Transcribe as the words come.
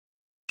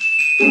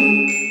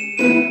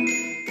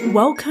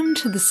Welcome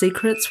to the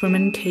Secrets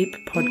Women Keep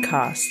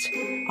podcast.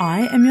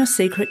 I am your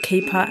secret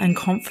keeper and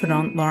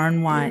confidant,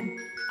 Lauren White.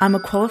 I'm a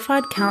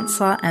qualified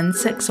counsellor and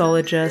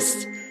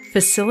sexologist,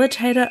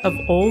 facilitator of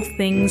all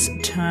things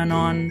turn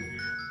on,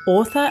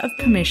 author of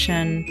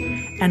Permission,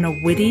 and a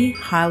witty,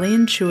 highly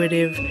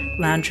intuitive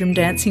lounge room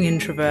dancing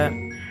introvert.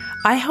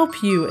 I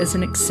help you as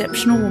an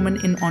exceptional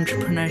woman in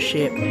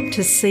entrepreneurship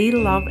to see,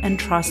 love, and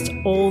trust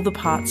all the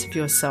parts of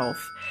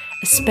yourself,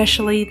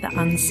 especially the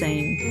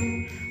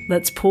unseen.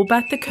 Let's pull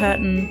back the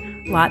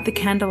curtain, light the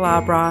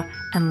candelabra,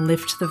 and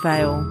lift the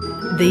veil.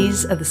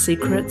 These are the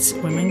secrets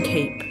women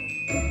keep.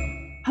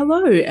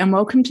 Hello, and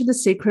welcome to the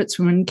Secrets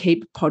Women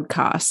Keep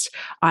podcast.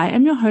 I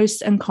am your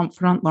host and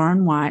confidant,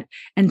 Lauren White,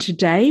 and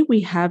today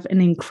we have an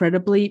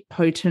incredibly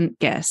potent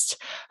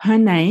guest. Her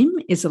name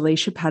is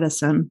Alicia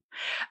Patterson.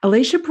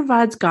 Alicia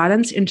provides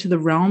guidance into the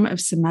realm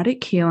of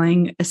somatic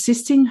healing,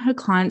 assisting her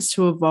clients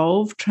to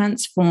evolve,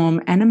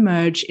 transform, and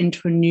emerge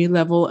into a new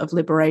level of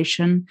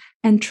liberation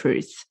and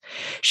truth.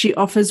 She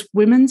offers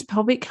women's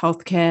pelvic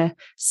healthcare,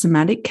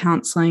 somatic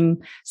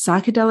counseling,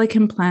 psychedelic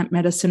and plant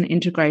medicine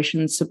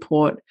integration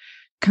support,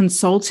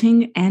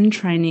 consulting and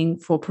training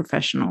for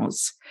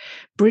professionals,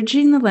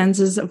 bridging the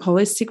lenses of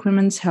holistic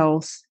women's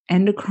health,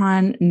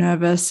 endocrine,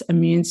 nervous,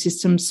 immune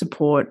system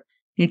support,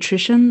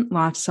 nutrition,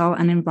 lifestyle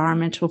and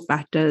environmental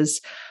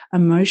factors,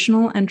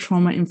 emotional and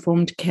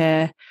trauma-informed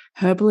care,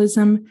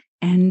 herbalism,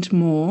 and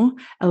more.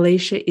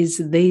 Alicia is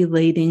the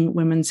leading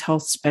women's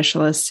health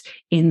specialist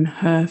in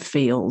her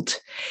field.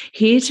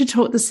 Here to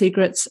talk the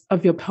secrets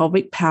of your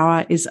pelvic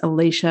power is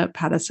Alicia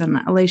Patterson.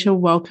 Alicia,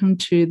 welcome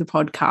to the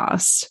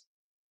podcast.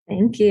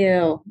 Thank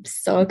you. I'm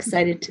so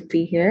excited to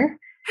be here.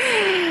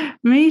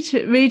 Me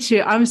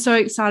too. I'm so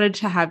excited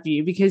to have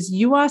you because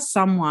you are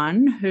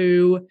someone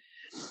who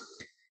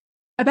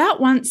about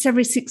once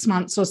every 6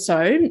 months or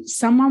so,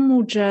 someone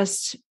will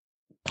just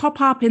pop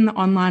up in the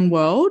online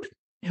world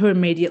who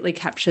immediately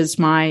captures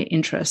my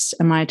interest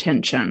and my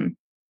attention.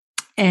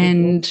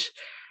 And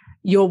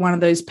you're one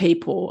of those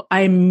people.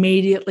 I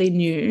immediately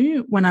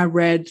knew when I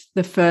read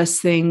the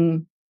first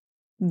thing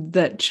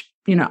that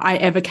I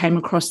ever came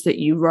across that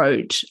you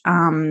wrote.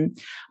 I'm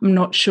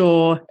not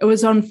sure. It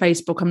was on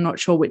Facebook. I'm not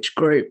sure which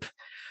group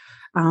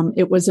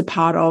it was a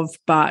part of,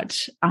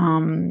 but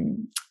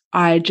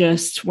I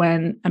just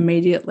went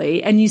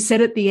immediately. And you said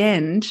at the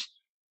end,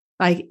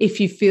 like, if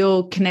you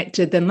feel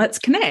connected, then let's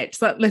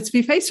connect. Let's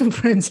be Facebook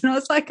friends. And I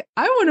was like,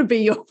 I want to be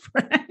your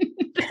friend.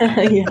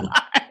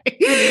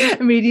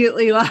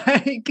 Immediately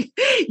like,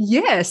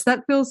 yes,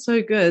 that feels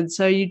so good.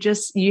 So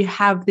you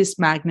have this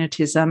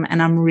magnetism,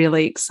 and I'm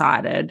really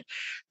excited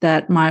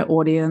that my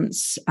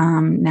audience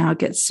now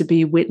gets to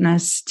be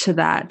witness to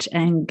that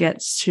and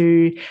gets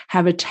to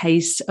have a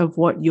taste of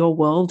what your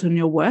world and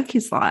your work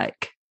is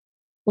like.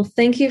 Well,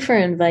 thank you for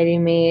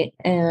inviting me.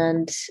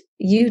 And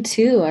you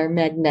too are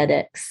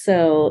magnetic.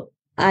 So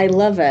I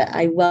love it.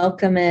 I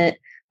welcome it.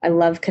 I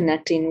love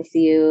connecting with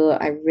you.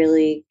 I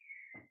really,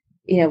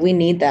 we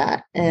need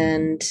that.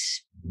 And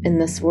in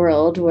this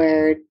world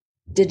where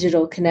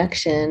digital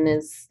connection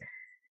is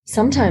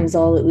sometimes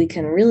all that we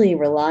can really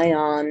rely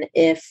on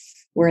if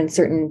we're in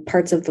certain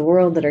parts of the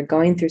world that are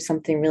going through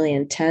something really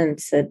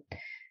intense, that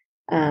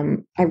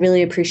I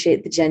really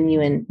appreciate the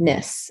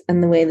genuineness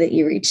and the way that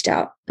you reached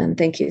out. And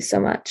thank you so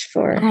much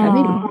for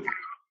having me.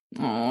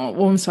 Oh,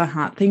 warms my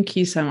heart. Thank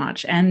you so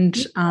much. And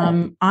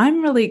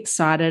I'm really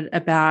excited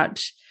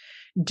about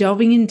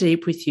delving in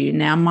deep with you.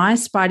 Now, my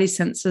spidey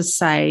senses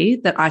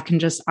say that I can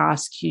just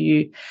ask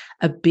you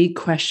a big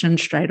question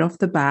straight off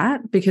the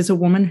bat, because a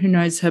woman who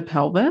knows her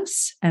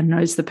pelvis and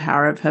knows the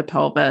power of her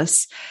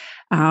pelvis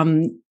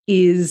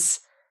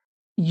is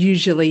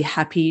usually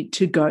happy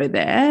to go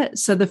there.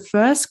 So the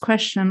first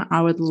question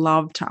I would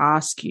love to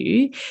ask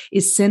you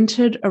is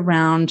centered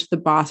around the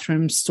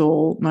bathroom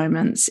stall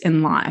moments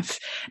in life.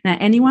 Now,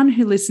 anyone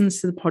who listens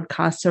to the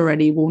podcast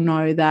already will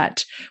know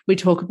that we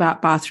talk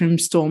about bathroom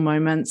stall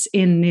moments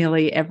in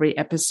nearly every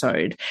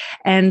episode.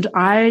 And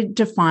I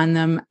define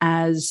them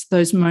as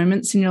those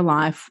moments in your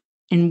life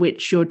in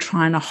which you're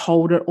trying to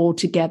hold it all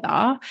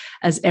together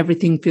as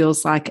everything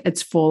feels like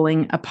it's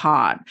falling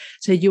apart.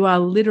 So you are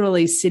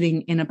literally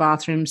sitting in a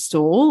bathroom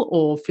stall,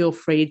 or feel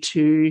free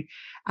to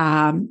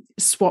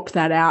swap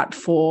that out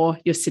for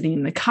you're sitting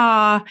in the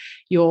car,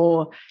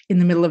 you're in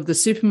the middle of the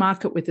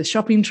supermarket with a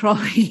shopping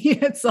trolley.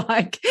 It's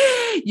like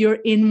you're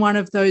in one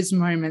of those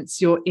moments,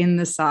 you're in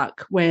the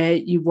suck where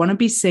you want to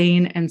be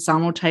seen and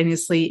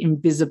simultaneously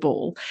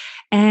invisible.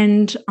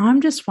 And I'm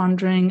just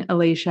wondering,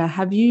 Alicia,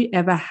 have you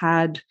ever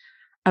had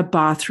a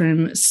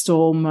bathroom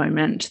stall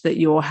moment that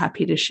you're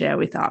happy to share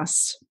with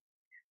us?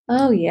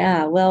 Oh,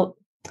 yeah. Well,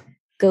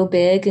 go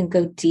big and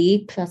go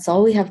deep. That's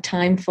all we have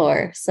time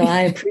for. So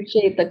I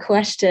appreciate the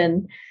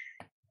question.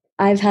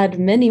 I've had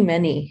many,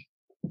 many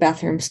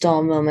bathroom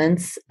stall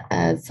moments,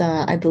 as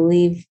I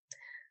believe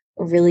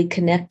really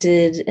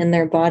connected in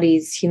their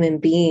bodies human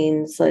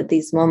beings, like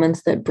these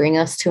moments that bring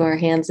us to our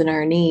hands and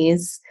our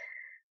knees,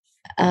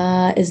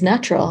 is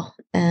natural.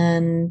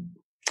 And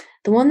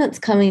The one that's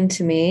coming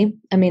to me,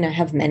 I mean, I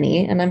have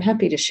many, and I'm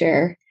happy to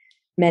share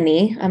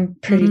many. I'm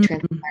pretty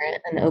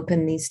transparent and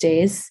open these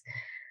days.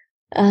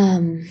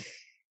 Um,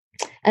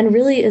 and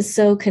really is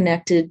so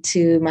connected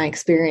to my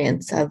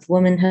experience of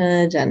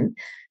womanhood and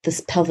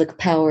this pelvic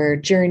power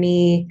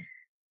journey.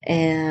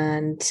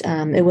 And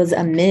it was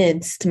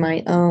amidst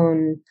my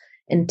own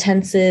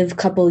intensive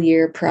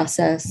couple-year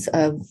process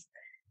of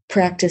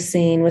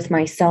practicing with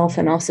myself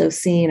and also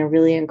seeing a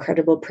really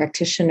incredible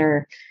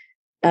practitioner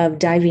of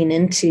diving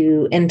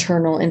into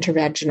internal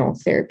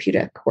intervaginal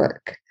therapeutic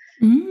work.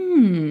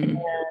 And,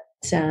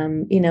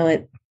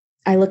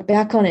 I look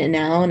back on it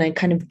now and I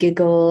kind of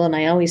giggle and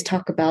I always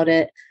talk about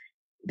it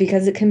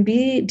because it can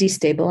be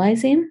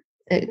destabilizing.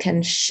 It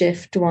can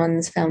shift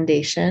one's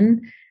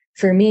foundation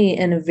for me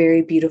in a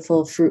very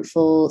beautiful,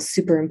 fruitful,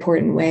 super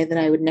important way that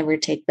I would never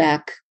take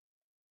back.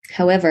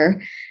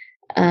 However,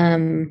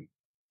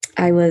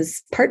 I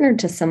was partnered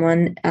to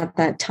someone at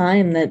that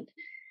time that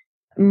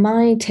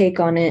my take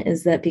on it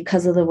is that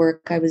because of the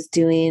work I was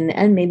doing,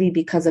 and maybe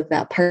because of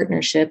that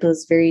partnership, it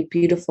was very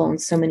beautiful in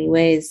so many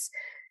ways.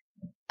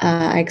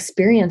 I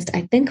experienced,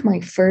 I think, my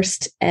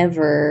first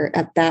ever,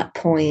 at that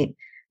point,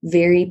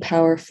 very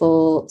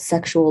powerful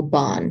sexual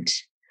bond.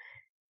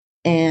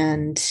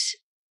 And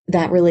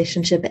that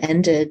relationship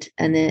ended,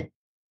 and it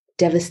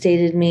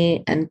devastated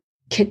me and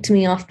kicked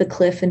me off the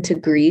cliff into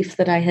grief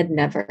that I had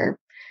never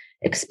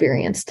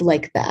experienced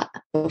like that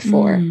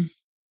before.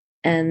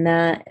 And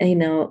that,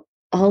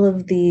 all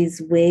of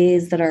these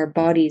ways that our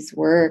bodies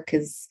work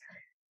is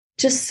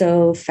just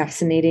so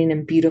fascinating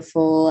and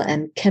beautiful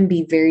and can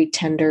be very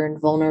tender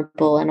and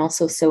vulnerable and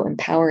also so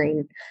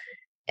empowering.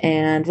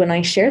 And when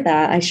I share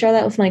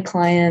that with my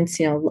clients.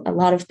 A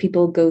lot of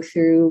people go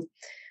through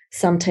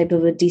some type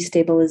of a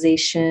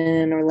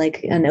destabilization or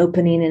like an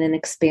opening and an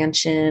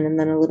expansion and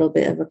then a little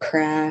bit of a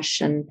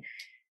crash. And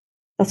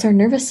that's our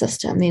nervous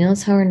system.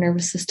 It's how our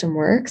nervous system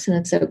works, and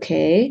it's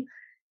okay.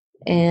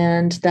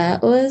 And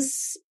that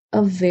was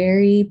a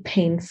very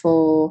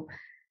painful,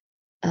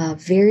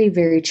 very,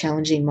 very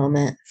challenging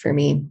moment for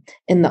me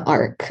in the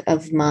arc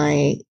of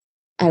I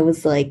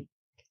was like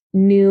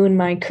new in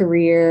my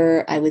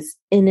career. I was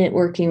in it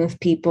working with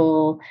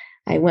people.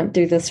 I went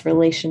through this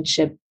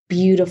relationship,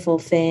 beautiful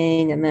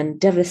thing, and then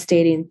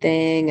devastating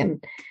thing.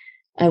 And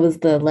I was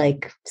the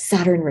like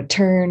Saturn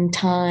return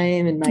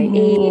time in my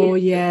age. Oh,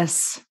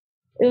 yes.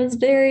 It was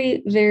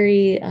very,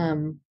 very,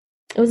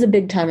 it was a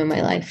big time in my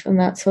life. And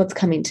that's what's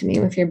coming to me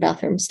with your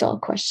bathroom stall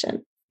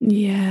question.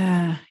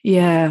 Yeah.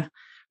 Yeah.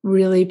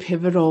 Really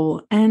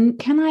pivotal. And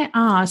can I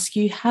ask,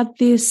 you had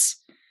this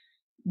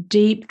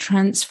deep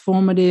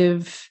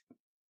transformative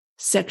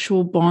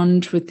sexual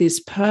bond with this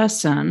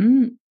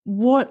person.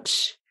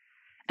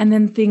 And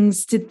then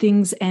did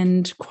things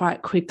end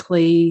quite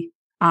quickly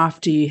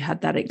after you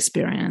had that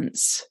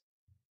experience?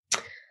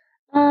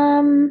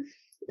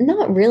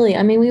 Not really.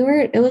 I mean,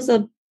 it was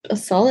a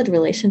solid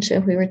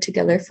relationship. We were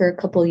together for a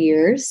couple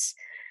years.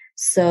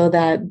 So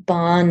that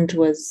bond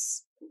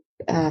was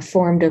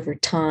formed over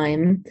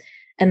time.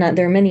 And that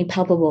there are many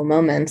palpable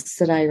moments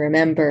that I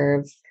remember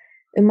of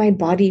in my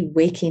body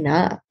waking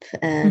up.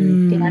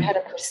 And I had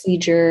a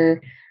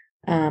procedure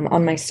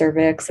on my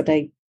cervix that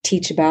I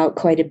teach about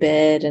quite a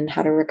bit, and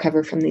how to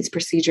recover from these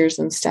procedures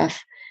and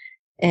stuff.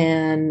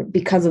 And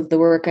because of the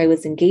work I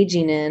was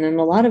engaging in, and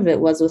a lot of it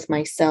was with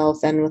myself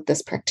and with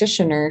this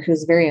practitioner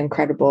who's very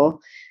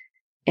incredible,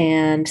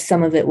 and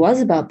some of it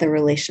was about the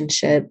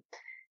relationship,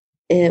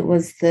 it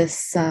was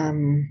this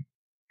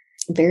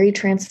very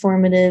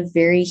transformative,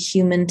 very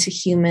human to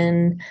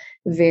human,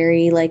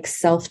 very like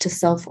self to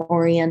self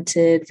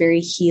oriented, very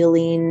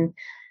healing.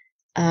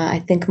 I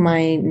think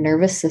my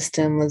nervous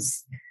system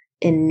was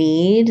in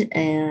need,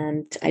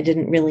 and I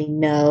didn't really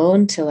know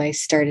until I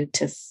started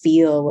to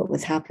feel what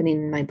was happening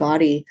in my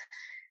body.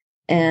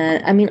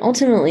 And I mean,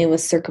 ultimately it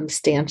was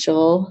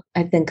circumstantial.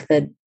 I think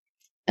that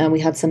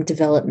we had some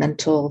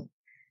developmental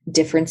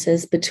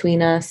differences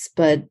between us,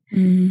 but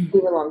we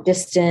were long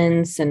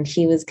distance, and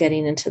he was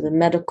getting into the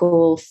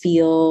medical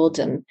field,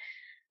 and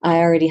I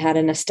already had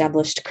an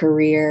established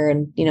career,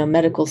 and,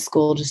 medical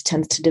school just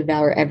tends to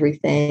devour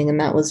everything. And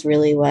that was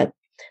really what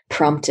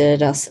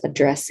prompted us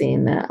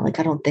addressing that. Like,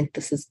 I don't think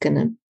this is going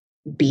to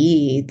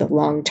be the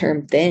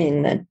long-term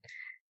thing that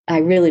I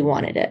really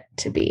wanted it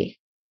to be.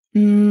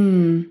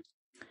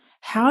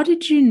 How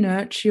did you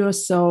nurture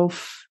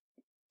yourself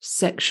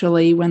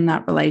sexually when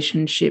that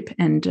relationship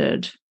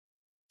ended?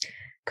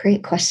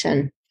 Great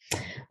question.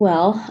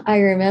 Well, I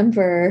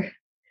remember,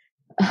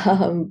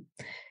 I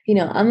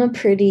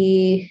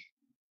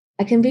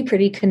can be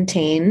pretty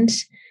contained.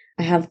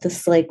 I have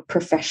this like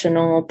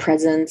professional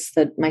presence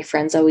that my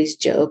friends always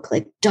joke,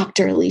 like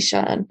Dr.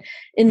 Alicia. And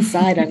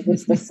inside, I'm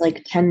just this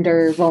like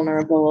tender,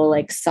 vulnerable,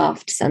 like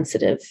soft,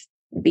 sensitive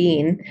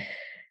being.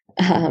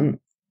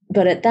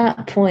 But at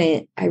that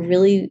point,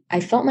 I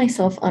felt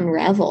myself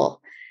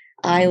unravel.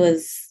 I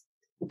was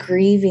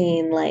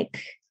grieving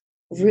like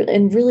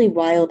in really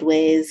wild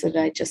ways that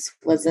I just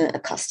wasn't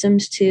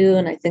accustomed to.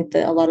 And I think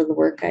that a lot of the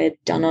work I had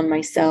done on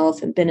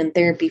myself and been in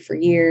therapy for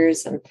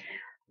years and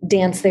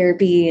dance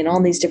therapy and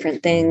all these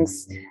different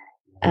things,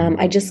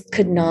 I just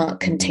could not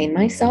contain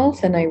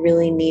myself. And I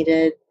really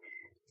needed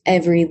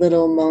every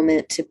little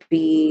moment to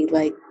be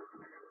like,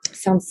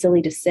 sounds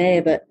silly to say,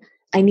 but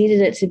I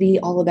needed it to be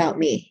all about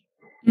me.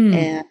 Mm.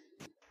 And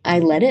I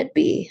let it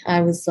be.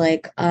 I was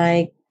like,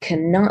 I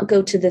cannot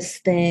go to this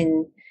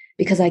thing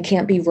because I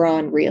can't be raw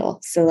and real.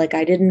 So like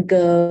I didn't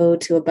go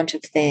to a bunch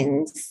of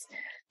things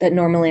that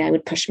normally I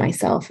would push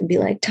myself and be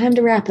like, time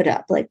to wrap it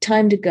up, like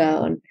time to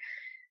go. And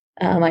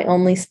I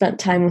only spent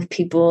time with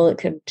people that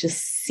could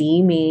just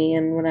see me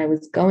and what I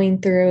was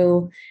going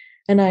through.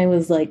 And I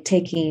was like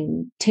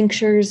taking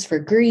tinctures for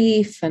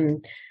grief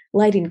and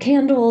lighting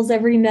candles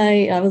every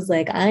night. I was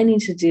like, I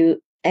need to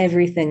do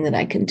everything that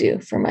I can do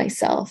for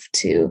myself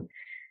to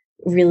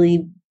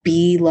really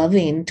be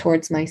loving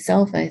towards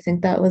myself. I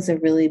think that was a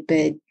really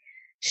big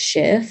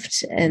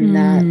shift in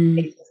that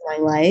phase of my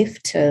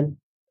life, to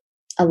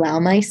allow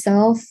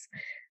myself,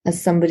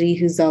 as somebody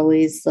who's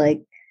always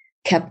like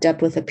kept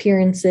up with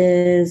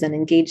appearances and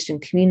engaged in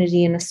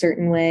community in a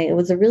certain way. It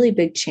was a really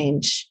big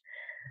change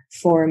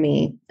for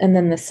me. And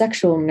then the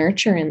sexual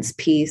nurturance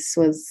piece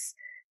was,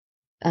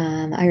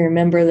 I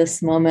remember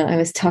this moment. I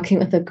was talking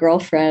with a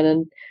girlfriend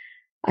and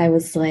I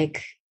was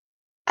like,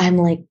 I'm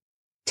like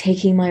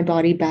taking my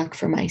body back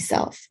for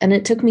myself. And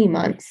it took me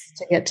months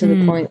to get to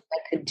the point where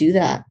I could do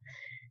that,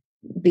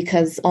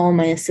 because all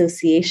my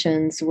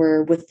associations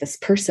were with this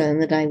person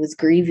that I was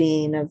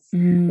grieving of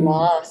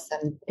loss.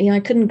 And, I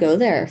couldn't go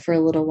there for a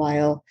little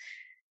while.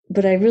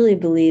 But I really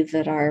believe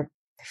that our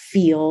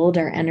field,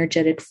 our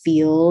energetic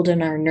field,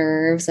 and our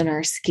nerves and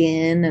our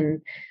skin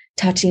and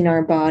touching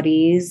our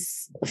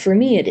bodies, for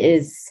me, it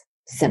is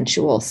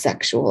sensual,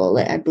 sexual.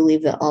 I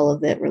believe that all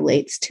of it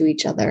relates to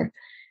each other.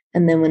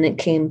 And then when it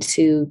came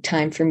to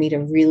time for me to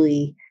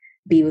really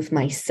be with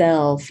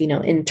myself,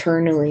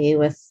 internally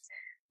with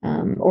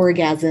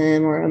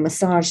orgasm or a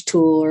massage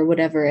tool or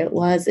whatever it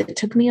was, it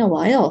took me a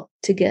while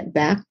to get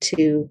back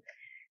to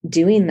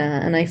doing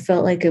that. And I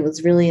felt like it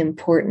was really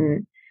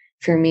important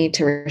for me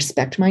to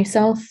respect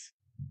myself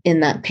in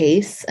that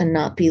pace and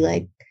not be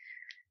like,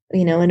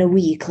 in a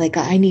week, like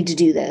I need to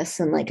do this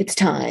and like it's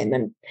time.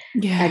 And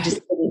I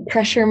just didn't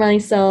pressure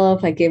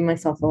myself. I gave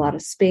myself a lot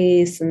of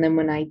space. And then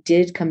when I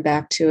did come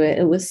back to it,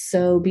 it was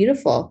so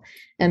beautiful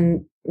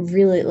and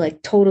really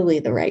like totally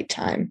the right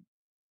time.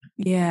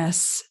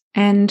 Yes.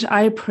 And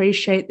I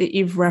appreciate that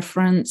you've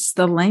referenced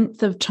the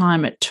length of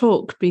time it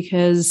took,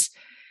 because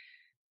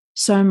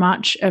so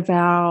much of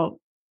our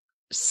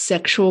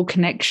sexual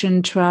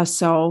connection to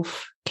ourselves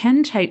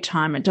can take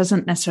time. It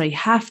doesn't necessarily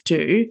have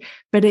to,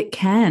 but it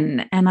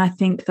can. And I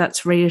think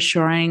that's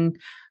reassuring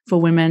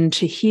for women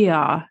to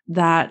hear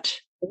that.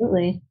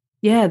 Absolutely.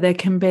 Yeah, there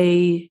can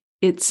be,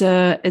 it's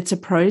a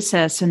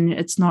process, and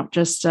it's not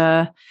just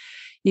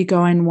you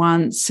go in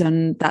once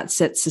and that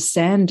sets the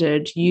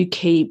standard. You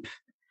keep,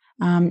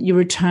 you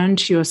return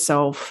to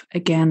yourself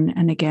again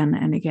and again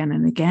and again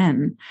and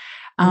again.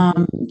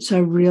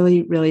 So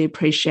really, really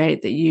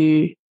appreciate that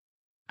you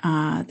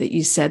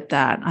said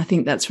that. I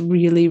think that's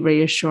really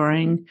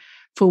reassuring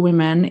for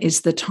women,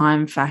 is the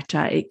time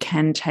factor. It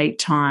can take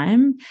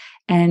time,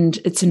 and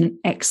it's an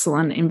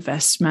excellent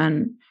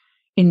investment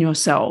in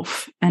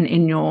yourself and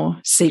in your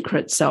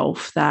secret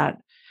self that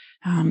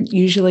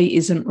usually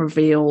isn't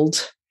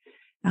revealed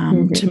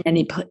to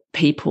many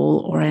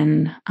people or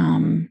in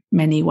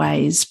many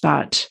ways,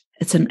 but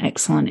it's an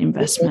excellent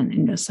investment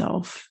in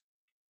yourself.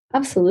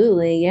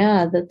 Absolutely.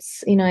 Yeah.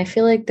 That's, I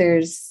feel like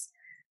there's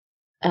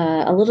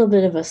a little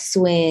bit of a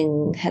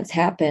swing has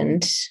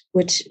happened,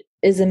 which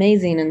is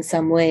amazing in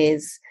some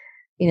ways,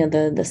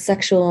 the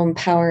sexual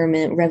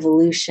empowerment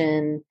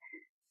revolution,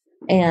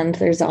 and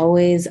there's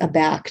always a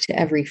back to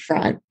every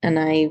front. And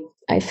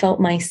I felt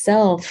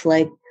myself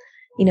like,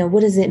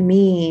 what does it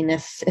mean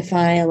if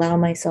I allow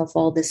myself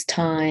all this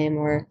time,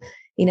 or,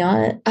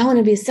 I want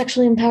to be a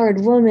sexually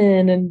empowered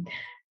woman. And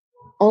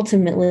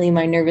ultimately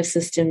my nervous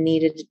system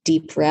needed a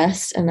deep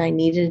rest, and I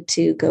needed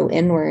to go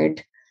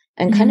inward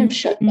and kind of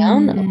shut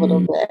down a little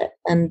bit.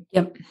 And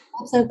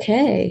that's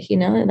okay.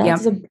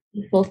 That's a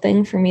beautiful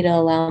thing for me to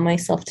allow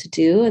myself to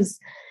do, as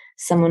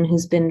someone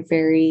who's been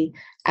very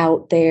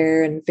out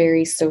there and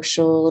very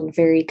social and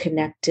very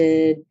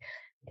connected.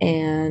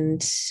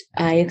 And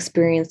I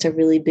experienced a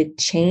really big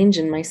change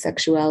in my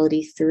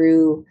sexuality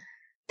through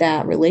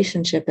that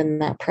relationship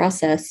and that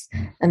process.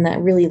 And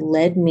that really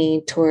led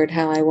me toward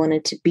how I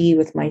wanted to be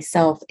with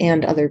myself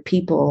and other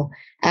people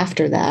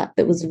after that.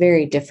 That was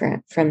very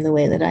different from the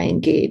way that I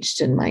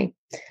engaged in my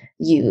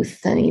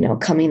youth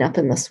and, coming up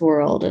in this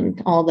world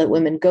and all that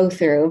women go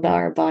through about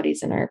our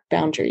bodies and our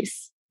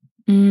boundaries.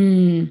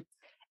 And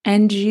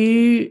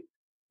you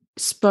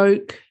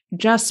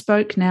just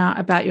spoke now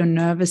about your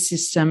nervous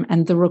system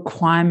and the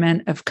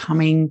requirement of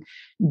coming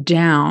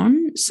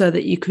down so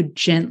that you could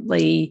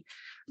gently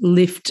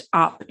lift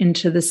up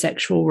into the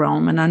sexual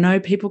realm. And I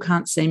know people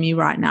can't see me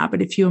right now,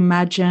 but if you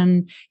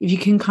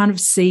can kind of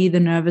see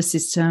the nervous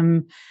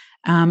system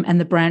and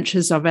the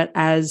branches of it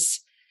as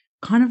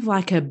kind of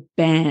like a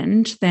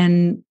band,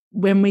 then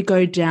when we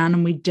go down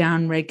and we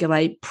down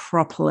regulate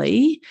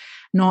properly,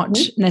 not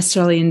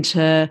necessarily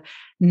into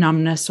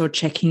numbness or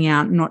checking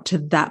out, not to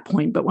that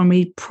point, but when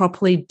we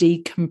properly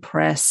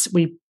decompress,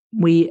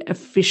 we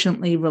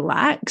efficiently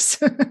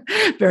relax,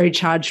 very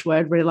charged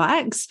word,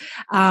 relax,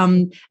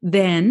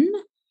 then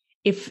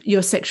if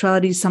your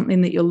sexuality is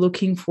something that you're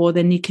looking for,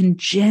 then you can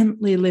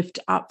gently lift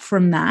up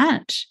from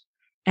that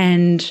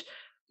and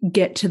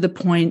get to the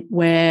point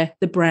where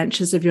the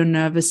branches of your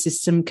nervous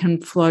system can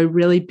flow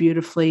really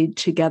beautifully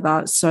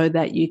together so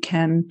that you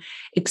can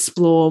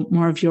explore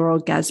more of your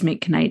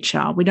orgasmic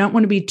nature. We don't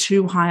want to be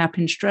too high up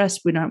in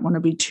stress. We don't want to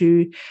be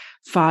too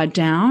far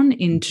down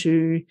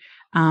into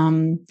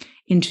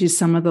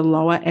some of the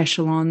lower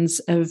echelons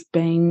of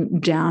being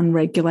down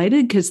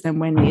regulated, because then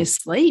we're near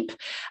sleep.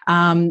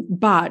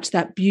 But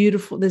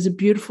there's a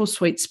beautiful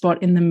sweet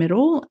spot in the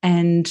middle.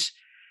 And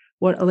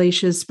what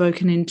Alicia's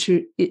spoken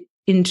into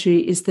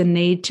is the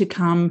need to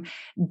come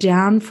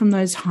down from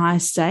those high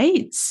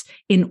states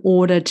in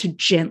order to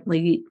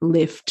gently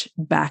lift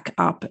back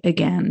up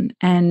again.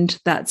 And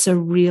that's a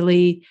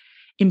really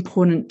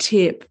important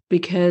tip,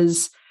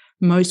 because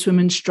most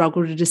women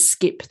struggle to just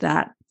skip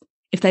that.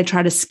 If they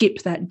try to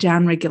skip that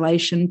down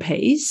regulation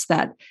piece,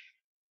 that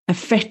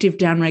effective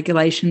down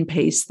regulation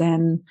piece,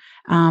 then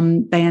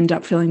they end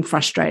up feeling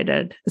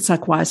frustrated. It's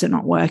like, why is it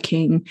not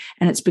working?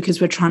 And it's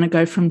because we're trying to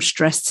go from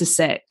stress to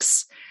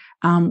sex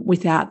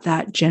without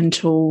that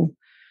gentle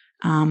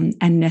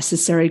and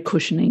necessary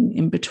cushioning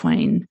in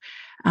between.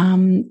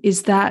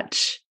 Is that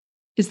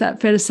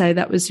fair to say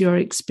that was your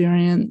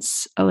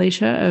experience,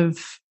 Alicia,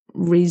 of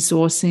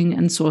resourcing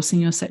and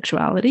sourcing your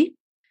sexuality?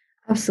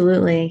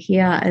 Absolutely.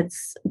 Yeah,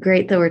 it's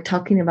great that we're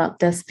talking about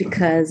this,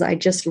 because I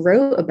just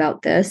wrote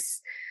about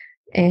this.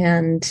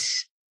 And,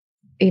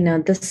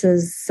 this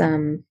is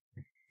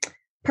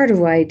part of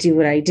why I do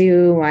what I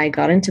do. Why I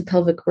got into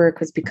pelvic work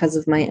was because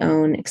of my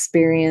own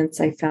experience.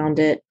 I found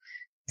it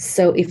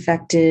so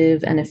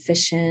effective and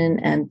efficient.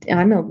 And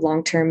I'm a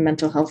long-term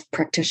mental health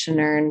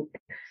practitioner, and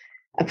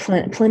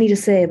plenty to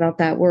say about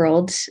that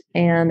world.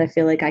 And I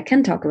feel like I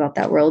can talk about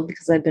that world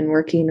because I've been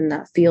working in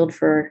that field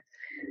for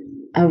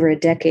over a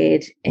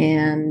decade.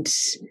 And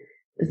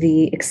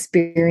the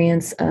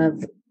experience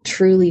of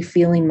truly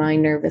feeling my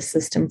nervous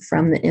system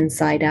from the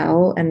inside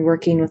out and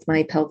working with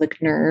my pelvic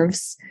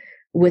nerves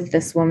with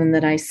this woman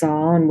that I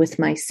saw and with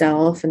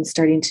myself, and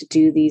starting to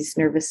do these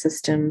nervous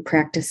system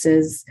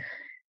practices,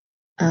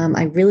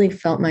 I really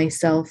felt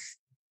myself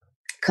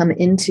come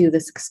into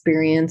this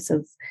experience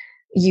of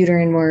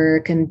uterine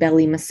work and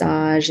belly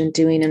massage and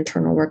doing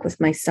internal work with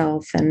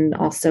myself. And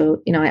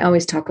also, I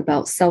always talk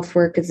about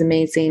self-work is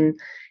amazing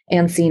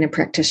and seeing a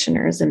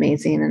practitioner is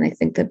amazing. And I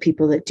think that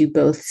people that do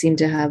both seem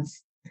to have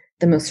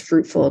the most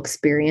fruitful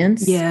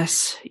experience.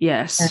 Yes.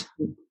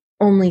 And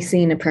only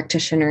seeing a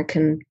practitioner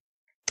can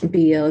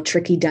be a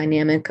tricky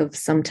dynamic of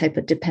some type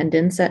of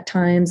dependence at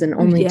times, and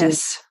only do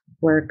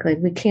work. Like,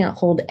 we can't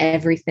hold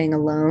everything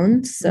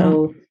alone.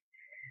 So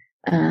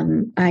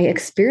I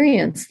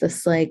experienced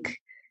this like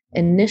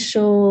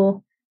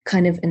initial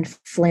kind of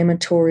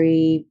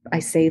inflammatory, I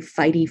say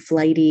fighty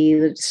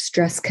flighty,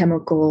 stress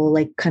chemical,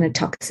 like kind of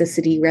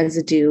toxicity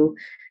residue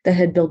that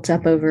had built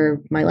up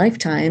over my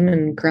lifetime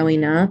and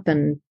growing up,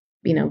 and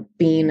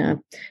being a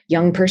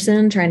young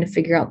person trying to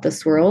figure out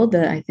this world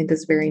that I think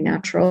is very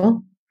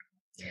natural.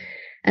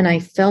 And I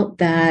felt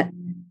that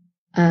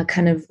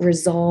kind of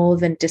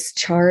resolve and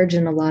discharge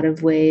in a lot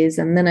of ways.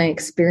 And then I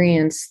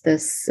experienced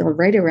this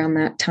right around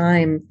that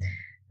time.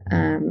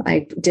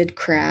 I did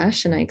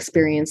crash, and I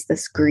experienced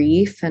this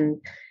grief, and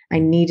I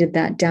needed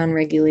that down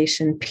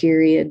regulation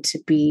period to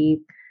be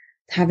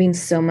having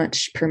so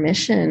much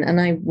permission. And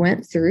I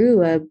went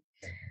through a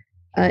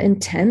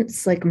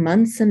intense, like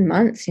months and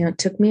months, it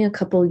took me a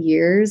couple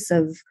years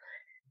of,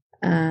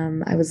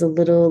 I was a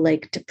little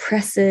like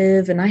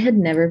depressive, and I had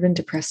never been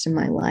depressed in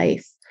my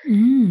life.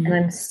 And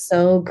I'm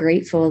so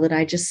grateful that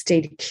I just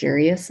stayed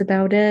curious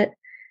about it.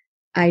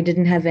 I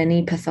didn't have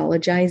any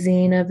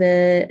pathologizing of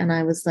it. And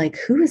I was like,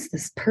 who is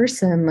this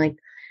person? Like,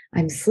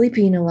 I'm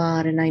sleeping a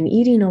lot, and I'm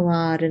eating a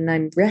lot, and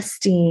I'm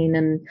resting.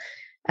 And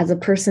as a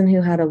person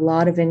who had a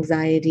lot of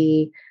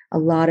anxiety, a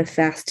lot of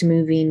fast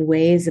moving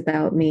ways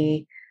about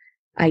me,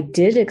 I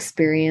did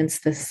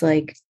experience this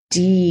like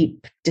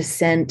deep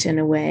descent in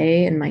a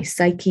way in my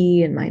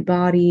psyche and my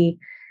body.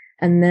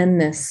 And then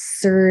this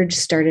surge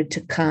started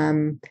to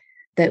come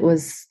that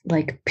was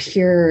like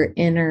pure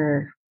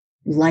inner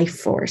life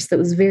force that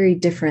was very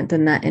different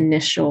than that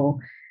initial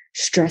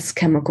stress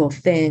chemical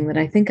thing that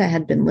I think I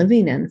had been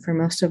living in for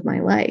most of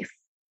my life.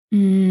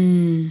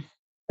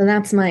 So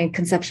that's my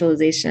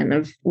conceptualization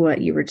of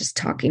what you were just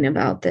talking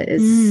about, that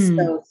is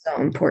so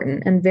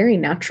important and very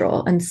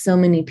natural. And so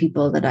many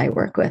people that I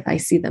work with, I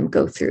see them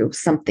go through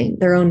something,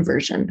 their own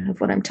version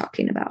of what I'm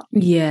talking about.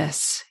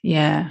 Yes.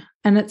 Yeah.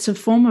 And it's a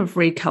form of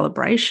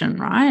recalibration,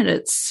 right?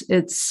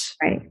 It's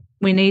right.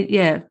 We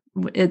need,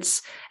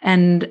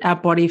 and our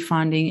body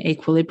finding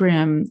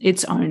equilibrium,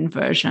 its own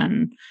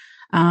version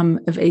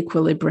of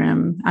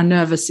equilibrium, our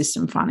nervous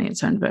system finding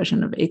its own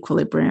version of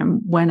equilibrium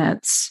when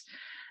it's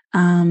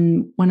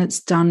when it's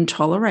done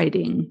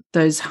tolerating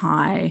those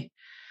high,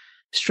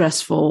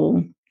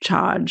 stressful,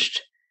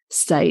 charged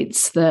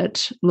states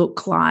that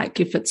look like,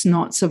 if it's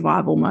not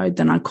survival mode,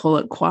 then I call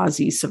it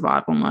quasi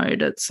survival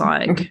mode. It's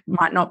like,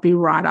 might not be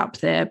right up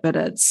there, but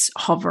it's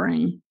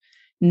hovering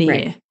near.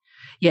 Right.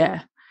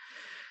 Yeah.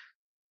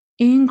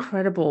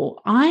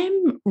 Incredible.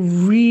 I'm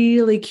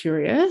really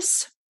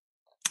curious.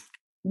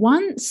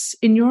 Once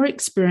in your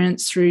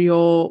experience through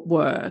your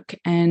work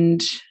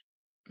and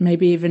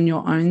maybe even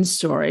your own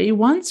story,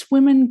 once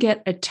women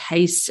get a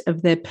taste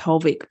of their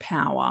pelvic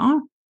power,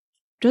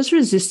 does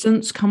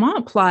resistance come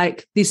up?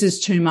 Like, this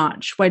is too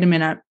much. Wait a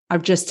minute.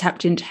 I've just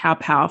tapped into how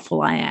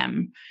powerful I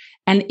am.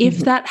 And if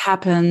that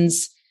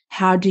happens,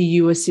 how do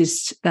you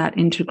assist that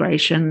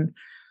integration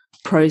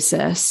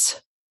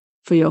process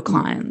for your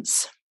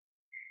clients?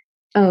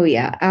 Oh,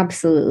 yeah,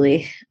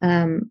 absolutely.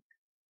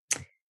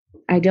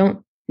 I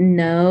don't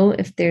know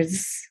if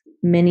there's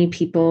many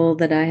people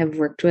that I have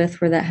worked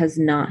with where that has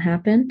not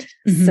happened.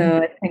 So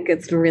I think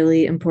it's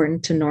really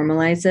important to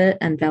normalize it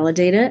and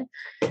validate it.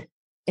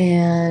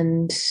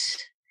 And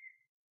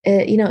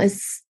it,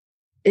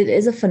 it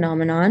is a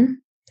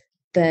phenomenon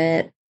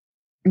that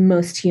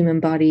most human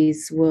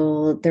bodies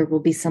there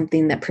will be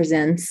something that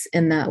presents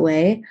in that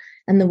way.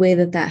 And the way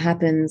that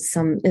happens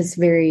it's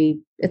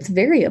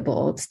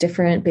variable. It's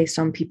different based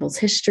on people's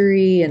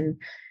history and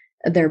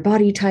their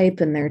body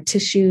type and their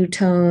tissue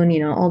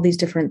tone. All these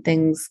different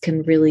things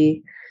can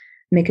really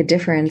make a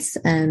difference.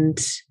 And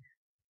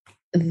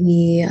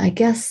I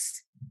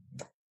guess,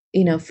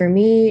 for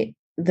me,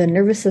 the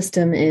nervous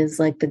system is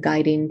like the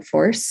guiding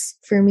force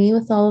for me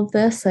with all of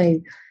this.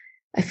 I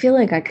feel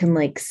like I can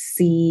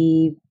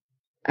see,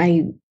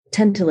 I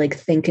tend to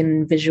think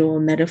in visual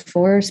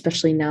metaphor,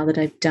 especially now that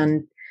I've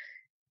done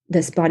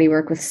this body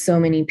work with so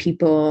many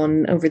people.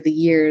 And over the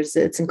years,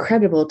 it's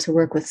incredible to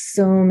work with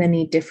so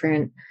many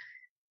different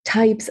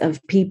types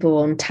of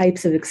people and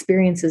types of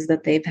experiences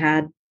that they've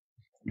had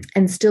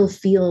and still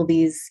feel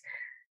these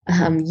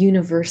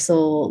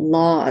universal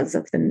laws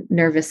of the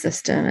nervous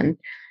system. And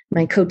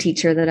my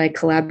co-teacher that I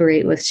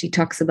collaborate with, she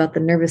talks about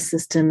the nervous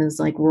system as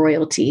like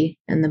royalty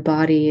in the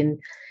body. And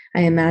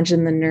I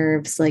imagine the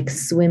nerves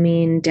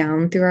swimming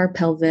down through our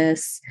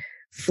pelvis,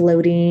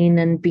 floating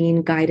and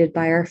being guided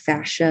by our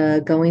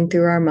fascia, going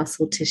through our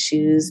muscle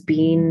tissues,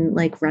 being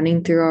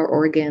running through our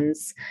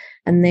organs,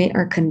 and they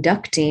are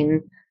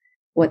conducting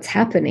what's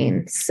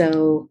happening.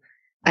 So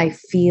I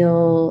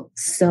feel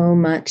so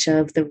much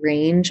of the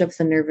range of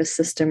the nervous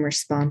system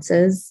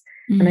responses.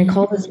 And I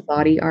call this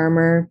body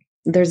armor.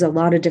 There's a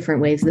lot of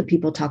different ways that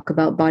people talk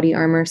about body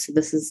armor. So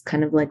this is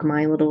kind of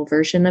my little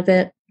version of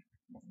it.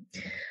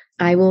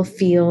 I will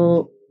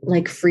feel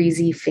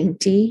freezy,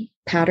 fainty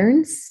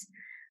patterns.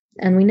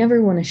 And we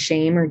never want to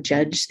shame or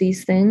judge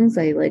these things.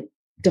 I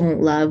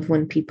don't love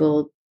when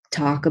people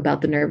talk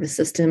about the nervous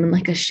system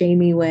in a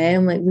shamey way.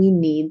 I'm we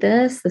need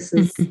this. This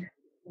is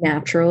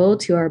natural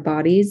to our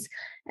bodies.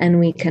 And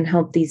we can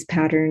help these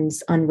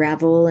patterns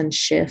unravel and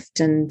shift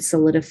and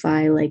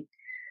solidify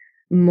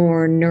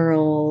more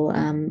neural,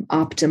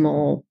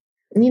 optimal,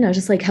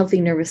 just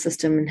healthy nervous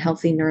system and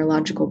healthy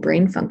neurological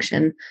brain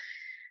function.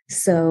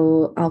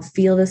 So I'll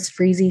feel this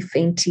freezy,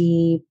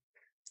 fainty,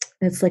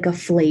 it's a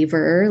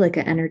flavor, an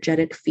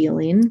energetic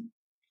feeling.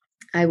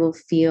 I will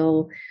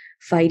feel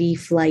fighty,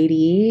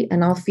 flighty,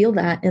 and I'll feel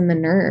that in the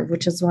nerve,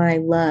 which is why I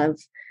love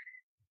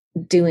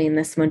doing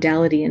this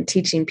modality and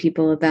teaching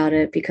people about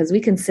it, because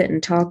we can sit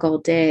and talk all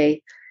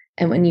day.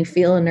 And when you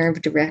feel a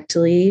nerve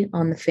directly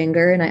on the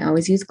finger, and I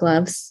always use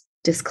gloves,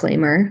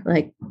 disclaimer,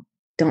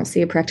 don't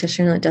see a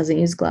practitioner that doesn't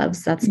use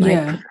gloves. That's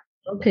my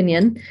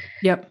opinion.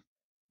 Yep.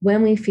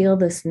 When we feel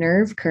this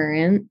nerve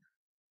current,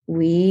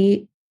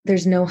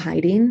 there's no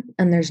hiding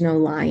and there's no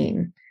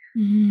lying.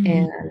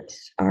 And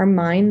our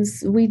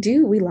minds, we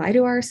lie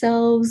to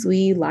ourselves.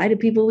 We lie to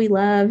people we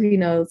love.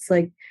 It's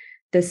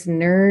this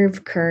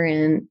nerve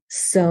current,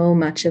 so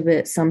much of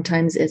it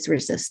sometimes is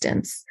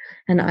resistance.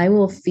 And I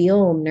will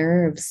feel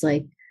nerves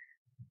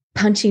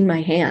punching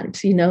my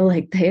hand,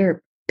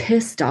 they're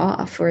pissed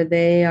off, or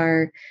they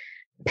are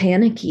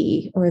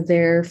panicky, or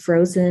they're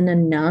frozen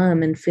and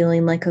numb and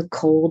feeling like a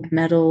cold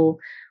metal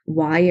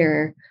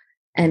wire,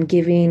 and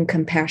giving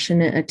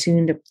compassionate,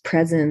 attuned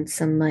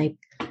presence. I'm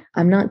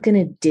I'm not going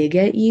to dig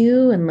at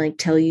you and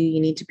tell you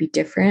need to be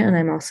different. And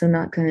I'm also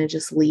not going to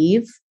just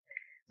leave.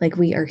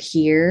 We are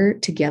here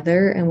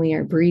together and we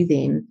are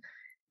breathing.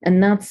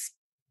 And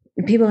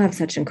people have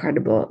such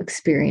incredible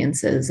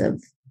experiences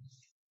of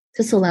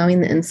just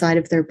allowing the inside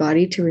of their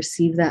body to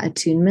receive that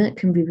attunement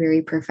can be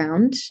very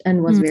profound,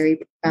 and was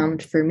very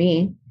profound for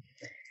me.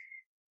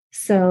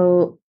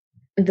 So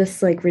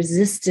this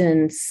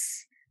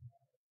resistance,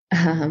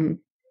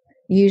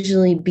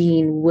 usually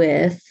being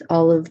with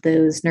all of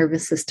those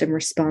nervous system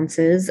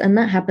responses, and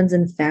that happens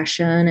in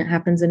fascia and it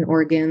happens in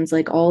organs.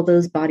 All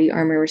those body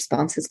armor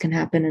responses can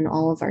happen in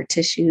all of our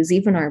tissues,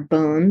 even our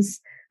bones.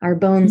 Our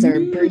bones are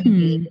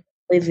breathing,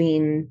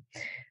 living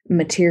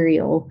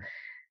material.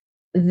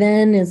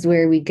 Then is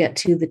where we get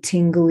to the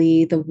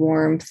tingly, the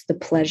warmth, the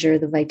pleasure,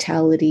 the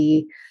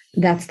vitality,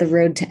 that's the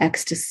road to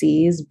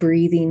ecstasy, is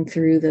breathing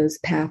through those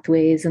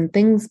pathways, and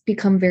things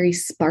become very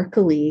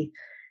sparkly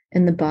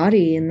in the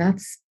body. And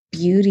that's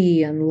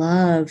beauty and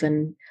love.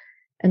 And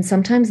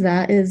sometimes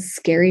that is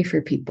scary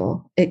for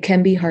people. It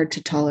can be hard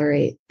to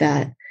tolerate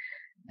that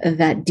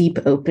deep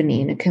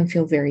opening. It can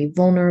feel very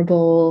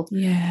vulnerable.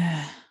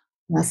 Yeah.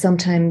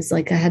 Sometimes,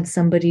 like, I had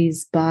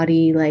somebody's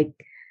body, like,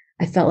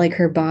 I felt like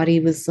her body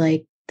was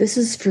like, this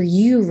is for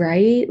you,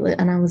 right?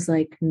 And I was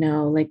like,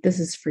 no, like, this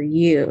is for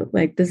you.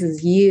 Like, this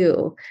is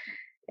you.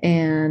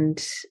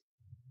 And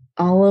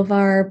all of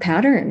our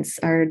patterns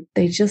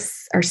they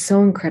just are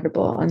so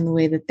incredible in the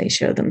way that they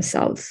show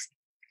themselves.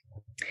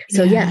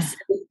 So yes,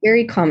 it's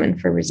very common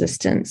for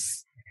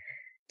resistance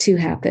to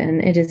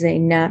happen. It is a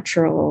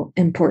natural,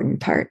 important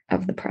part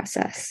of the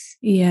process.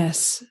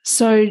 Yes.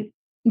 So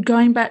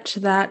going back to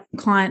that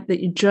client that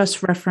you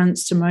just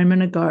referenced a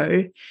moment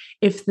ago,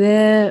 if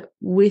they're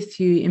with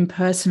you in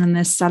person and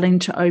they're starting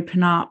to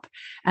open up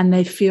and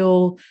they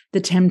feel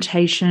the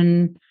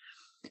temptation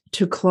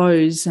to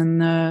close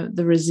and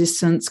the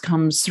resistance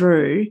comes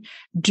through,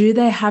 do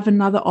they have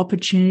another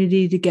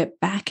opportunity to get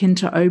back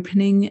into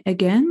opening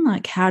again?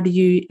 Like, how do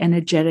you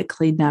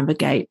energetically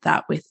navigate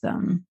that with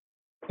them?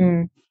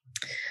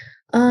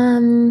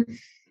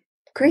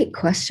 Great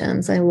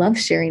questions. I love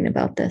sharing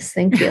about this.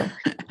 Thank you.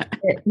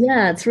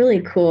 Yeah, it's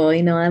really cool.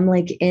 You know, I'm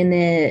like in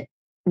it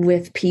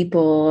with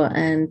people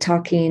and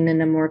talking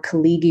in a more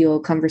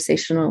collegial,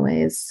 conversational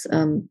way is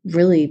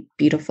really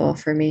beautiful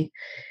for me.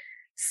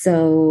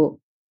 So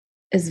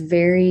it's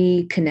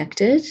very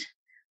connected.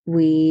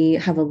 We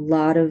have a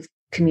lot of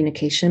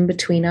communication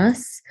between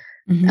us.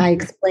 Mm-hmm. I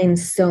explain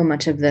so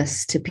much of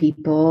this to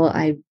people.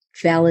 I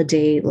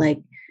validate, like,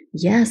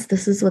 yes,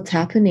 this is what's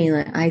happening.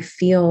 Like, I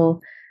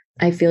feel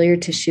your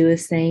tissue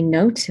is saying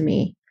no to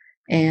me,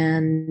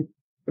 and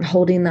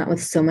holding that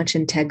with so much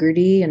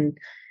integrity, and,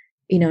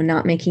 you know,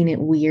 not making it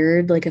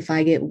weird. Like, if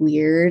I get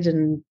weird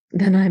and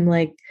then I'm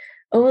like,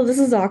 oh, this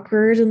is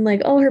awkward, and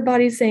like, oh, her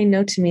body's saying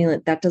no to me,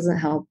 like, that doesn't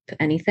help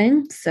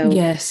anything. So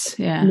yes,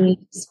 yeah,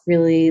 it's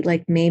really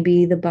like,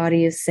 maybe the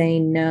body is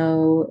saying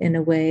no in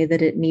a way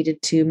that it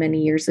needed to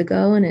many years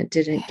ago and it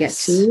didn't get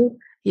to.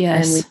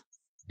 Yes. And we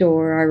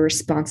store our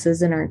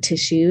responses in our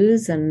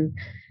tissues, and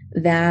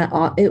that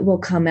it will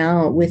come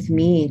out with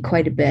me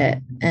quite a bit.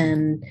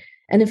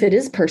 And if it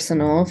is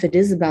personal, if it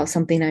is about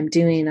something I'm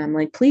doing, I'm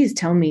like, please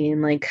tell me,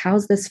 and like,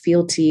 how's this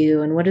feel to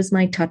you? And what is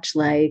my touch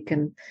like?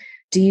 And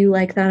do you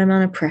like that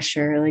amount of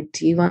pressure? Like,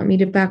 do you want me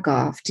to back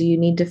off? Do you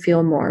need to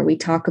feel more? We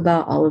talk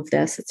about all of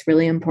this. It's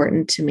really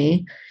important to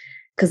me,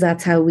 because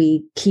that's how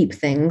we keep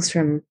things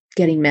from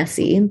getting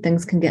messy. And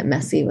things can get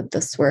messy with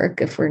this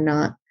work if we're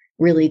not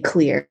really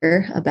clear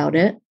about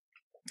it.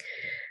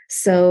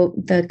 So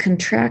the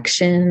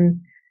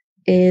contraction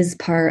is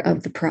part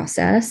of the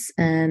process,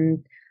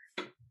 and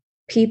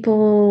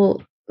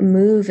people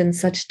move in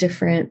such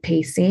different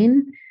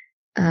pacing.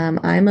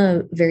 I'm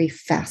a very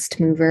fast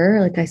mover.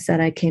 Like I said,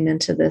 I came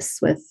into this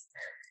with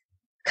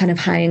kind of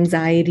high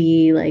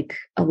anxiety, like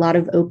a lot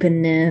of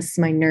openness,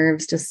 my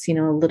nerves just, you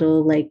know, a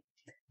little like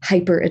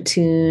hyper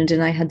attuned.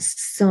 And I had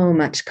so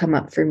much come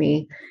up for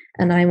me.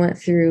 And I went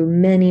through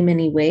many,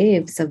 many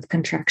waves of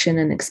contraction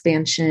and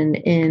expansion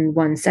in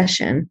one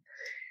session.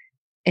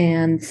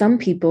 And some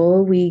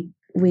people,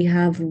 we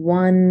have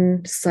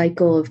one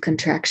cycle of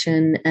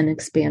contraction and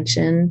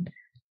expansion,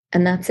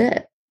 and that's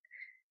it.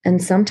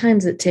 And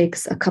sometimes it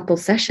takes a couple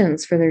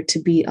sessions for there to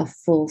be a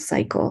full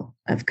cycle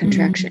of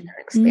contraction and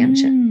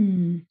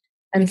expansion.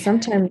 And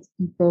sometimes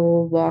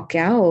people walk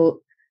out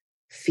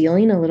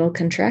feeling a little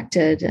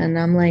contracted, and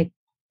I'm like,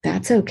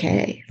 that's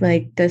okay.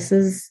 Like, this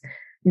is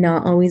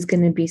not always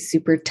going to be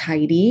super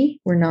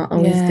tidy. We're not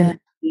always going to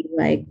be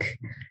like,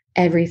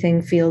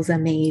 everything feels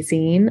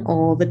amazing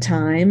all the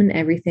time and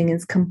everything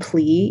is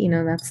complete. You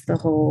know, that's the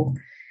whole,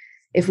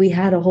 if we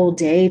had a whole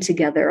day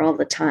together all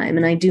the time,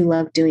 and I do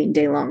love doing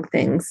day-long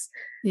things.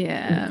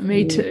 Yeah,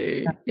 me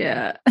too.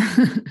 Yeah.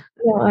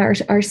 Well,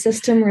 our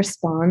system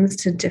responds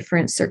to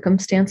different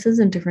circumstances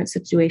and different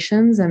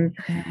situations. And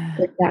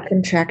if that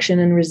contraction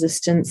and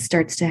resistance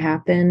starts to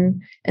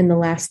happen in the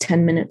last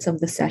 10 minutes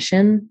of the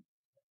session,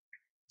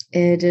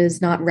 it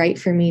is not right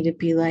for me to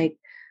be like,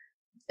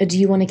 do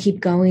you want to keep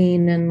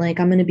going? And like,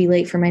 I'm going to be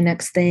late for my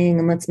next thing,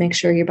 and let's make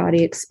sure your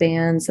body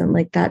expands. And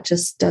like, that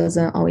just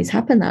doesn't always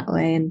happen that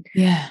way. And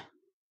yeah,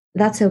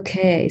 that's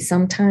okay.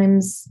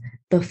 Sometimes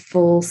the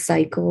full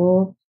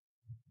cycle,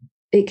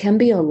 it can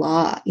be a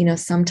lot. You know,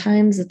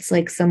 sometimes it's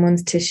like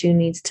someone's tissue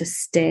needs to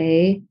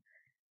stay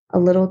a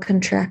little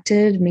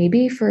contracted,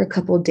 maybe for a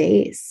couple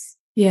days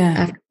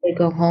after they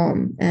go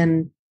home.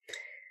 And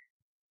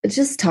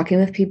just talking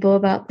with people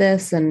about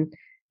this and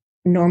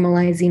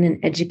normalizing and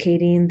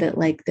educating that,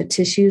 like, the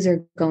tissues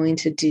are going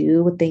to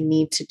do what they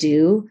need to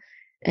do.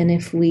 And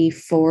if we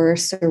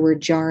force, or we're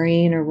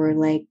jarring, or we're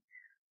like,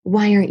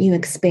 why aren't you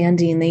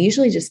expanding? They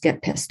usually just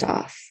get pissed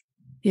off.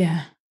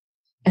 Yeah.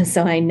 And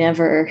so I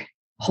never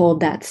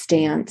hold that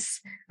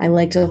stance. I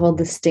like to hold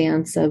the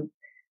stance of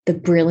the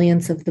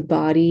brilliance of the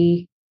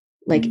body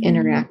like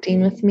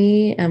interacting with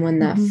me. And when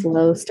that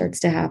flow starts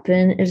to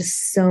happen, it is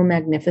so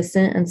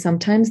magnificent. And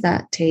sometimes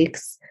that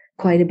takes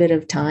quite a bit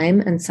of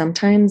time. And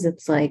sometimes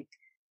it's like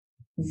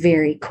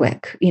very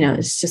quick.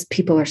 It's just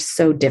people are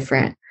so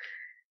different.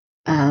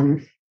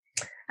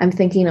 I'm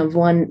thinking of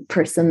one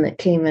person that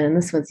came in, and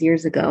this was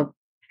years ago.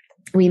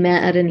 We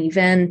met at an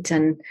event,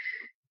 and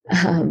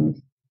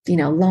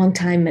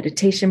longtime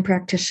meditation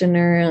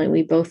practitioner. Like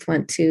we both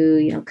went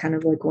to, kind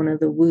of like one of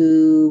the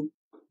woo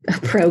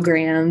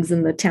programs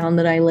in the town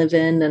that I live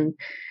in. And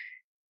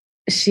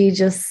she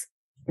just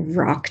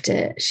rocked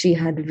it. She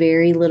had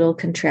very little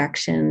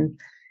contraction.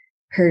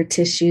 Her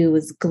tissue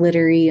was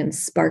glittery and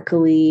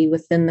sparkly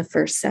within the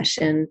first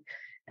session.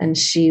 And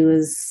she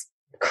was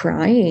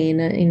crying,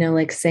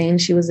 like saying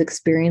she was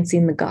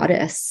experiencing the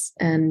goddess.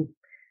 And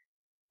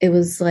it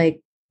was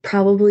like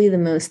probably the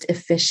most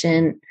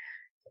efficient,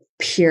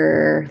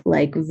 pure,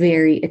 like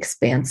very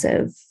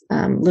expansive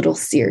little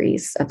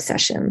series of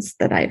sessions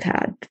that I've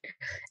had.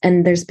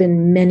 And there's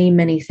been many,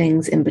 many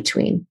things in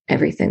between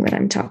everything that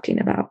I'm talking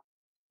about.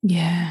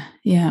 Yeah.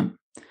 Yeah.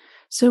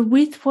 So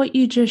with what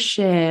you just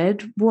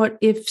shared, what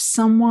if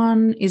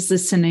someone is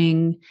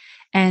listening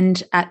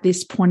and at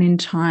this point in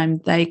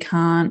time, they're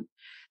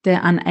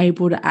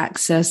unable to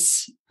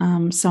access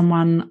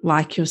someone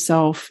like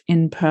yourself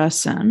in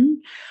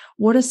person?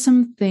 What are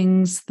some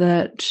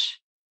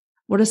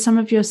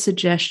of your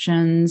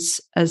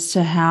suggestions as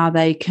to how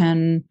they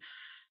can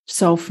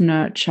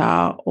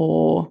self-nurture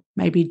or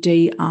maybe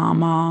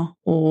de-armor,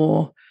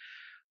 or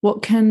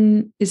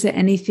is there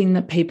anything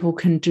that people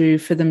can do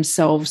for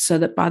themselves so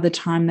that by the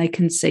time they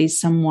can see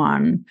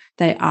someone,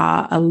 they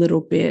are a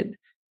little bit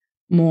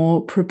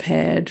more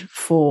prepared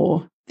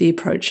for the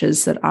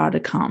approaches that are to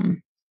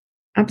come?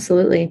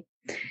 Absolutely.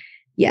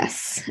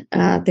 Yes.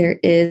 There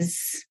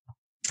is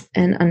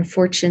an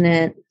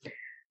unfortunate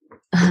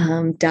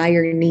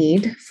dire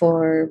need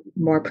for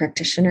more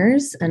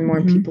practitioners and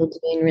more people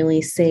doing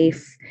really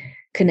safe,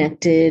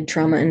 connected,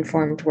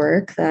 trauma-informed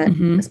work. That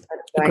is part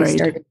of why I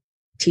started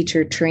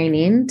teacher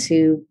training,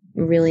 to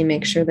really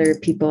make sure there are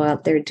people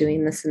out there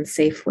doing this in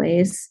safe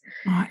ways.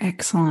 Oh,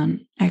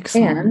 excellent.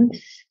 Excellent.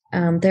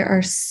 And there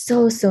are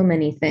so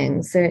many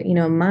things there.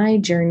 My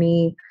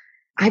journey,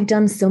 I've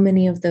done so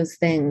many of those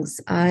things.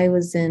 I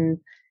was in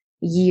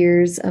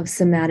years of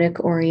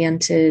somatic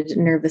oriented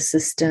nervous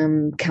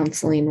system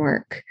counseling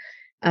work.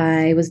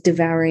 I was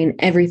devouring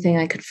everything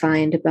I could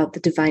find about the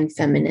divine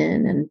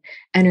feminine and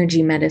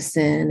energy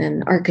medicine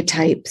and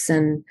archetypes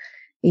and,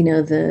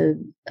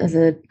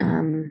 the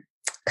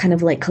kind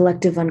of like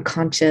collective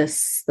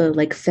unconscious, the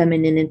like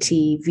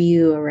femininity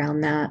view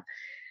around that.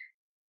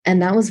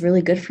 And that was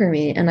really good for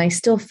me. And I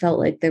still felt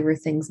like there were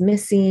things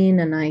missing,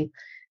 and I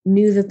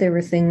knew that there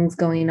were things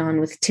going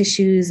on with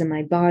tissues in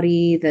my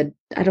body that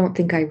I don't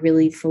think I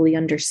really fully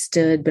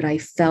understood, but I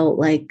felt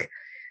like,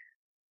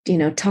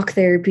 talk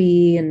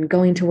therapy and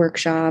going to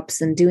workshops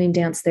and doing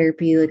dance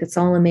therapy, like it's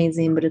all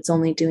amazing, but it's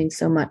only doing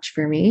so much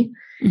for me.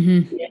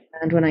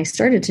 And when I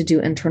started to do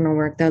internal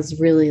work, that was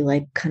really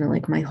like kind of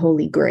like my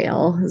holy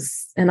grail.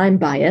 And I'm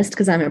biased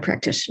because I'm a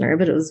practitioner,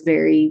 but it was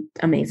very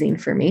amazing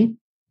for me.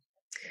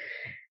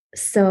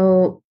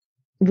 So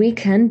we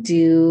can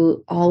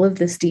do all of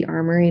this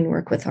de-armoring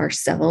work with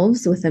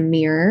ourselves, with a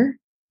mirror,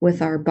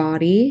 with our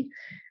body,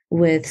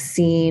 with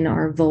seeing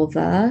our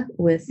vulva,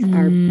 with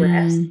our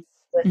breasts,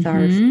 with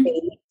our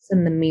face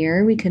in the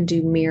mirror. We can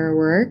do mirror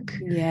work.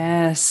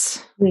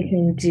 Yes. We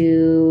can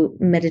do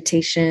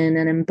meditation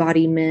and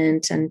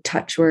embodiment and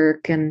touch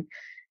work. And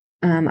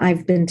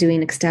I've been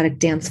doing ecstatic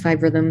dance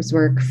 5 rhythms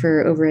work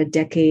for over a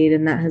decade,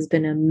 and that has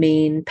been a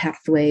main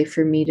pathway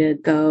for me to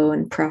go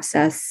and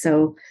process.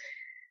 So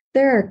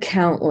there are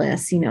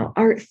countless,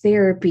 art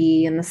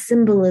therapy and the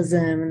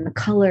symbolism and the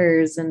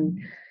colors, and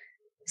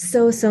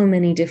so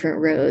many different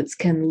roads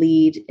can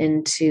lead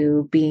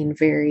into being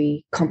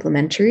very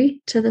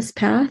complementary to this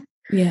path.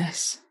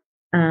 Yes.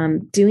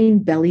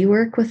 Doing belly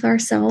work with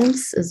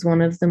ourselves is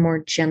one of the more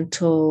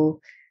gentle,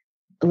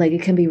 like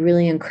it can be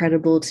really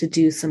incredible to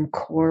do some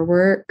core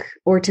work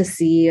or to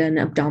see an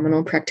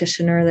abdominal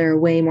practitioner. There are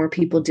way more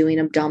people doing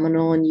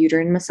abdominal and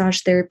uterine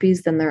massage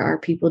therapies than there are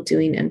people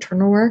doing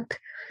internal work.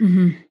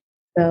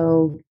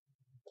 So,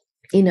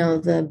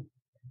 the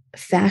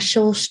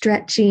fascial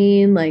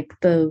stretching, like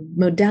the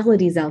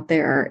modalities out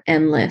there are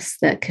endless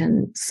that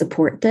can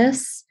support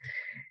this.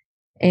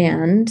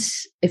 And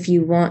if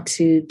you want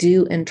to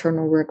do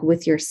internal work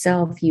with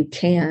yourself, you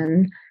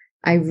can.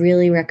 I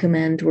really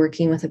recommend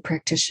working with a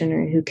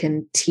practitioner who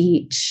can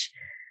teach.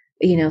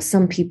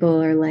 Some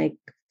people are like,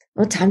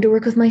 well, time to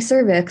work with my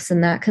cervix.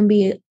 And that can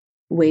be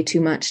way too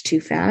much too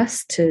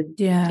fast to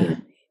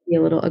be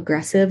a little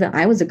aggressive.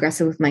 I was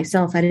aggressive with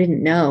myself. I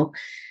didn't know.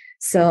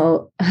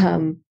 So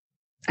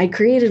I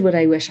created what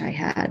I wish I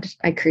had.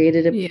 I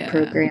created a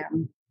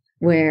program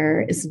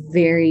where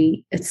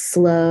it's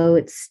slow,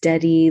 it's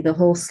steady. The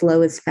whole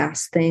slow is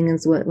fast thing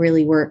is what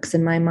really works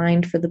in my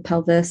mind for the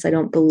pelvis. I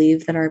don't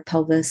believe that our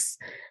pelvis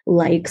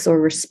likes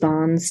or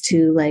responds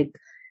to like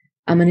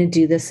I'm going to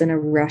do this in a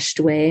rushed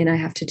way and I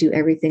have to do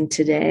everything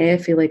today, I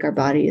feel like our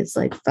body is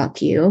like,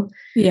 fuck you.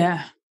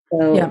 Yeah.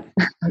 So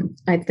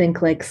I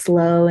think like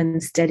slow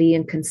and steady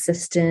and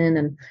consistent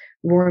and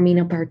warming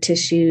up our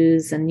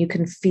tissues, and you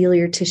can feel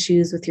your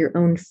tissues with your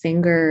own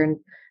finger and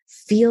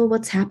feel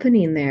what's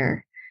happening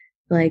there.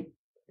 Like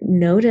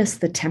notice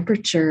the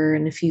temperature,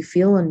 and if you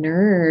feel a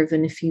nerve,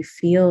 and if you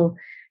feel,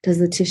 does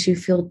the tissue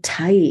feel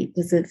tight?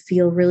 Does it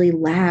feel really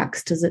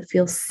lax? Does it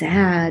feel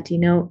sad?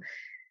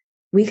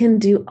 We can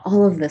do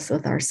all of this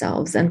with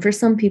ourselves. And for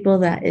some people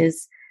that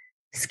is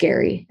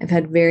scary. I've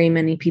had very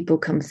many people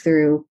come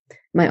through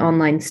my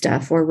online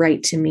stuff or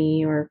write to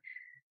me or,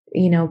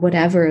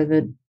 whatever,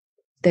 that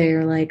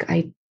they're like,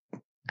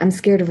 I'm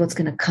scared of what's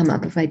going to come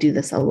up if I do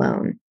this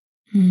alone.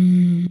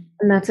 And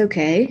that's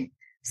okay.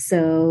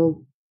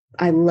 So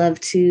I love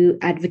to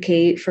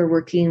advocate for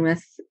working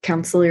with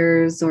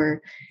counselors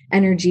or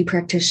energy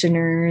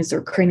practitioners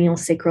or cranial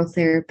sacral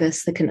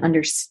therapists that can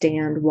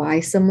understand why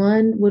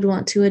someone would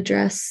want to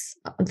address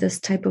this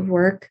type of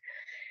work.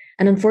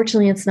 And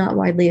unfortunately, it's not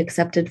widely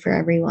accepted for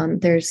everyone.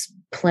 There's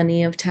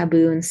plenty of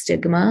taboo and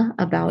stigma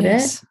about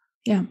it.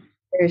 Yeah.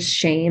 There's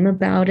shame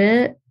about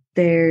it.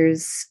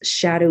 There's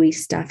shadowy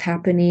stuff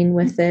happening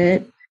with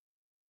it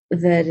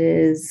that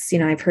is,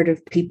 I've heard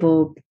of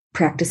people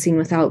practicing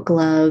without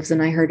gloves,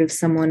 and I heard of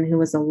someone who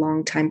was a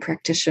longtime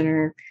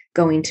practitioner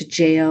going to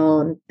jail,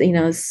 and,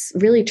 it's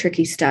really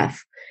tricky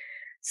stuff.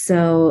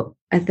 So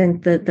I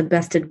think that the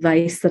best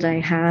advice that I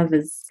have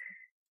is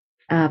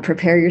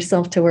prepare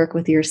yourself to work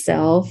with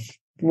yourself,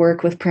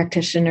 work with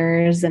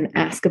practitioners, and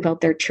ask about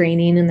their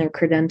training and their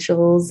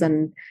credentials.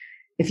 And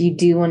if you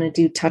do want to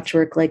do touch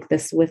work like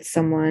this with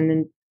someone,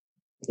 and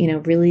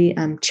really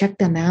check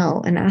them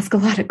out and ask a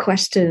lot of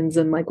questions,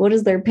 and like, what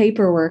is their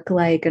paperwork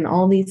like? And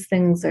all these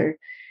things are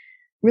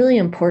really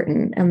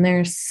important. And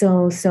there's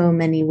so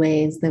many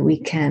ways that we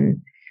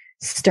can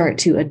start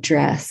to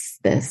address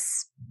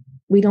this.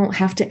 We don't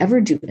have to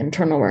ever do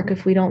internal work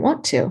if we don't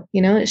want to.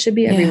 It should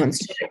be everyone's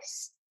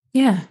choice.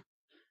 Yeah.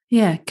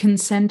 Yeah.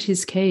 Consent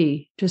is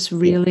key. Just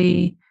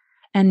really,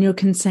 and your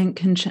consent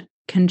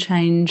can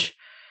change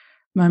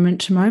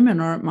moment to moment,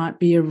 or it might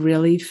be a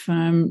really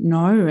firm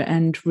no,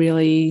 and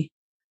really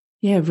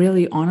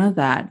honor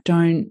that.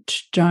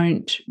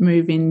 Don't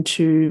move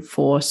into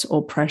force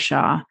or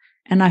pressure.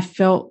 And I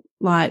felt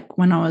like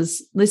when I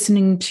was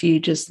listening to you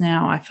just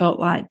now, I felt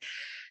like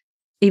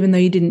even though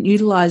you didn't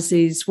utilize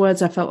these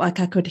words, I felt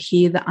like I could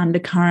hear the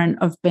undercurrent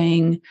of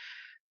being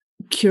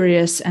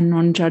curious and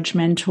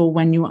non-judgmental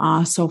when you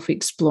are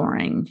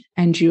self-exploring,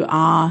 and you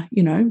are,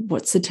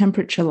 what's the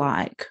temperature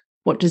like?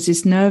 What does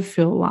this nerve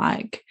feel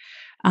like?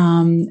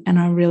 And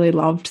I really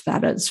loved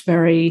that.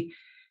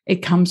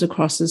 It comes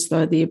across as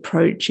though the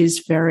approach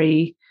is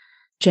very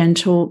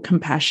gentle,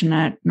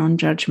 compassionate,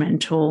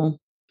 non-judgmental,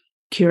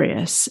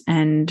 curious,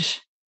 and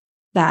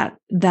that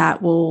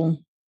will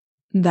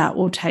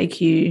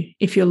take you,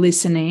 if you're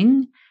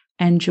listening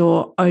and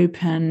you're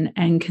open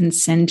and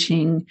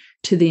consenting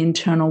to the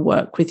internal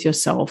work with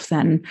yourself,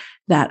 then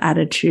that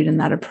attitude and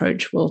that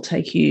approach will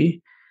take you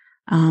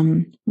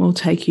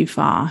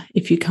far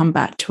if you come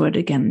back to it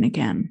again and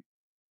again.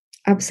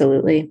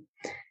 Absolutely.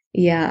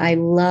 Yeah, I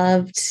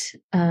loved,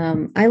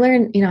 I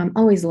learned, I'm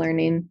always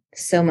learning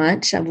so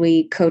much.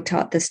 We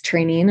co-taught this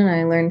training, and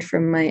I learned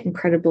from my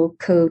incredible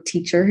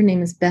co-teacher. Her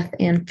name is Beth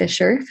Ann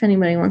Fisher, if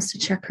anybody wants to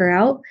check her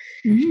out.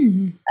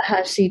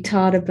 She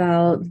taught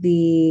about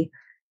the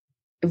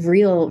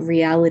real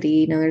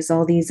reality. There's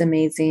all these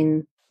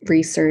amazing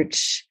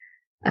research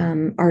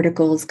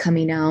articles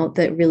coming out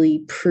that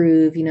really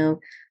prove,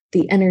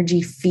 the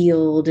energy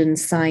field in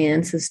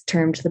science is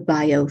termed the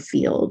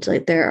biofield.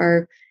 Like, there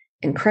are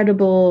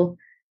incredible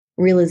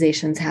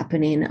realizations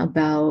happening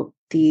about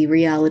the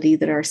reality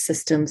that our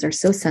systems are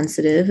so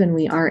sensitive and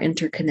we are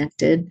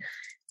interconnected,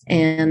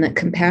 and that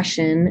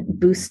compassion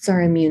boosts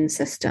our immune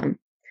system.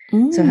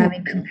 So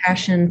having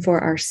compassion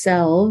for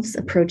ourselves,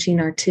 approaching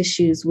our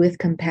tissues with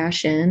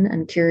compassion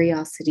and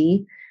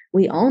curiosity,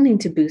 we all need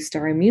to boost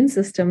our immune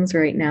systems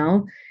right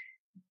now.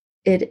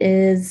 It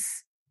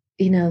is,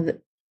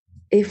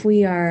 if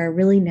we are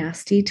really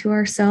nasty to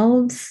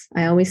ourselves,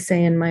 I always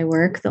say in my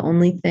work, the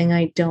only thing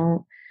I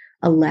don't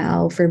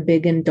allow for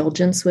big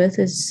indulgence with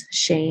is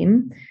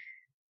shame,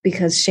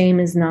 because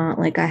shame is not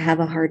like I have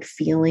a hard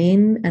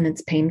feeling and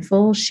it's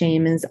painful.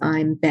 Shame is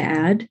I'm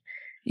bad.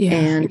 Yeah.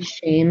 And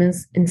shame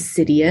is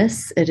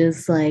insidious. It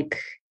is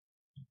like,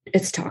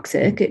 it's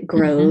toxic. It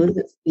grows,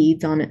 it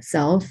feeds on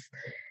itself.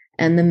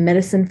 And the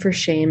medicine for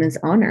shame is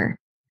honor.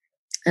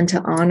 And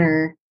to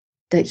honor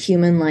that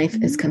human life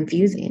is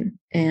confusing.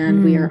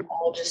 And we are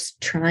all just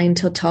trying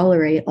to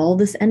tolerate all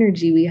this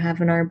energy we have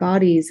in our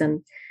bodies.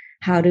 And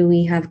how do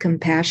we have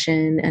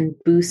compassion and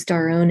boost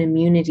our own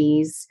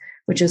immunities,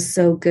 which is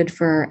so good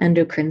for our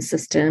endocrine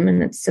system.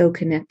 And it's so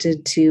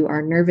connected to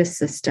our nervous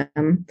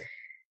system.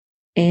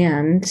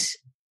 And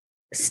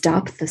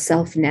stop the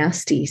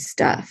self-nasty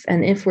stuff.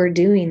 And if we're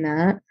doing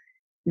that,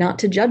 not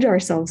to judge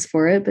ourselves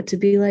for it, but to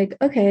be like,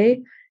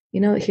 okay,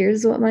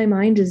 here's what my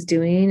mind is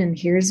doing and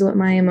here's what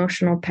my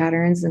emotional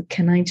patterns, and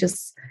can I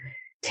just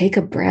take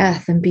a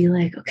breath and be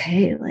like,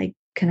 okay, like,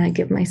 can I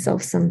give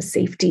myself some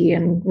safety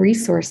and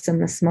resource in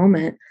this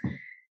moment?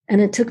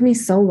 And it took me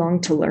so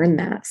long to learn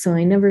that. So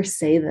I never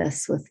say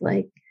this with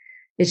like,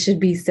 it should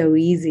be so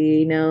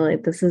easy,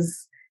 like this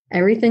is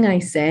everything I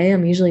say.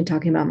 I'm usually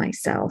talking about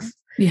myself.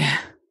 Yeah.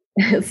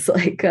 It's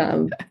like,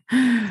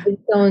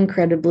 it's so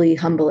incredibly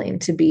humbling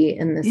to be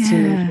in this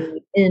human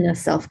community in a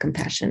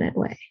self-compassionate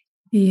way.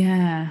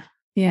 Yeah.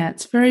 Yeah.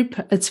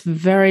 It's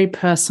very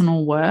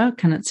personal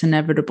work, and it's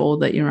inevitable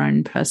that your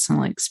own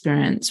personal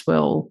experience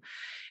will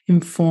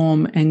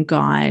inform and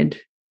guide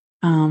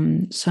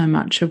so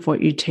much of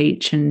what you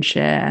teach and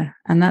share.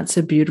 And that's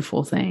a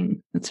beautiful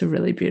thing. It's a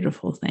really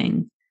beautiful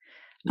thing.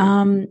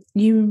 You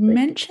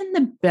mentioned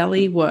the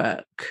belly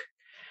work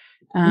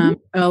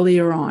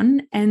earlier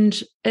on,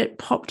 and it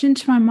popped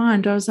into my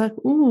mind. I was like,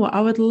 oh,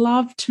 I would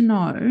love to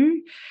know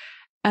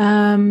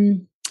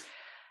the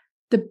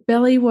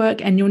belly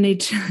work, and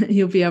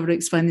you'll be able to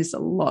explain this a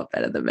lot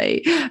better than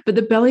me, but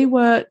the belly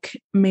work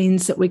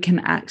means that we can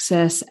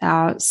access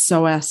our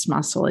psoas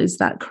muscle. Is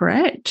that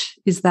correct?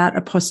 Is that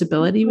a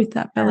possibility with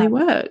that belly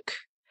work?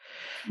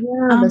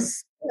 Yeah, the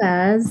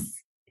psoas.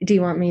 Do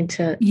you want me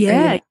to?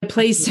 Yeah,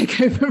 please take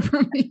over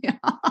from me.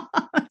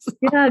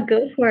 Yeah,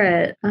 go for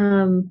it.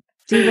 Do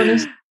you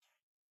want to?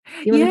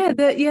 And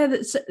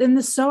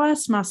the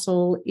psoas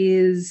muscle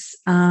is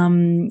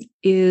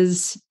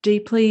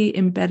deeply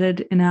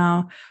embedded in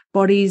our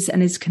bodies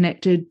and is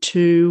connected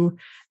to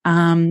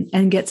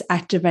and gets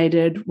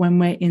activated when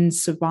we're in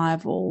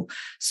survival.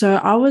 So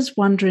I was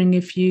wondering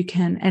if you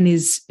can, and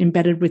is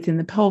embedded within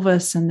the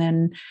pelvis and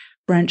then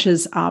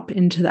branches up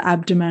into the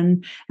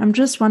abdomen. I'm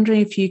just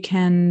wondering if you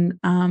can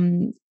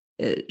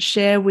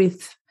share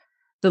with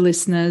the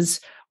listeners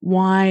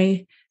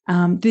why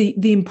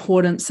the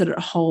importance that it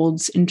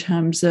holds in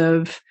terms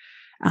of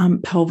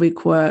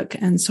pelvic work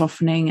and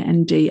softening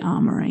and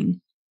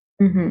de-armoring.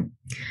 Mm-hmm.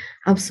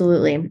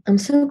 Absolutely. I'm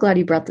so glad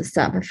you brought this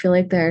up. I feel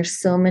like there are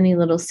so many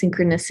little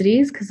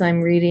synchronicities because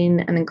I'm reading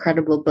an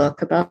incredible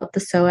book about the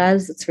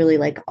psoas. It's really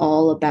like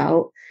all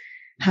about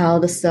how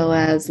the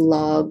psoas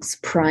logs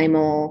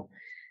primal,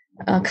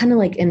 kind of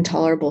like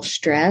intolerable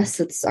stress.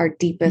 It's our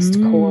deepest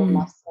core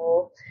muscle.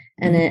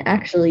 And it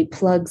actually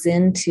plugs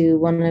into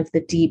one of the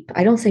deep,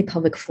 I don't say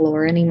pelvic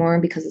floor anymore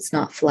because it's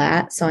not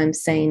flat. So I'm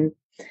saying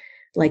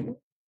like,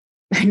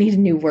 I need a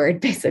new word,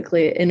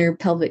 basically, inner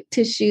pelvic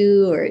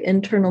tissue or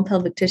internal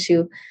pelvic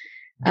tissue.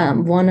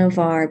 One of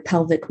our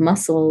pelvic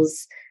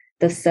muscles,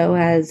 the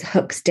psoas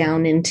hooks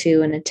down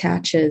into and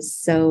attaches.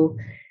 So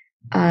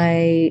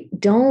I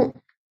don't,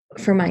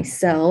 for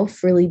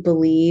myself, really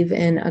believe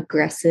in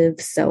aggressive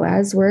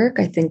psoas work.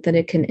 I think that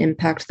it can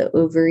impact the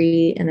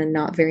ovary in a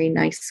not very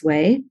nice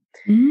way.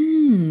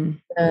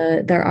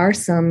 There are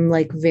some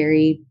like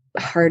very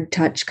hard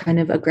touch kind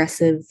of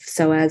aggressive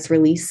psoas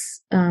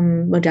release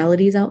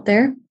modalities out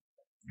there.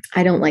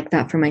 I don't like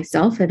that for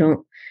myself. I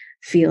don't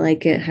feel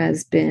like it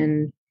has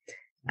been,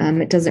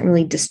 it doesn't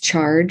really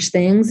discharge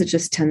things. It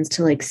just tends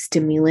to like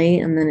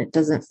stimulate and then it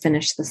doesn't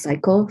finish the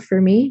cycle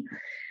for me.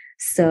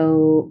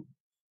 So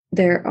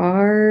there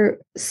are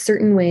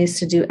certain ways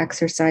to do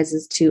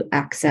exercises to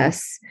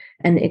access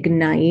and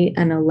ignite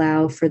and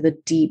allow for the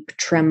deep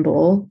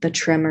tremble, the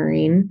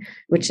tremoring,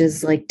 which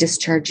is like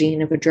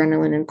discharging of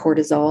adrenaline and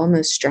cortisol and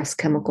those stress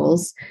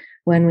chemicals.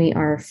 When we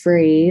are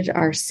afraid,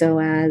 our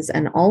psoas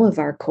and all of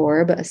our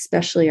core, but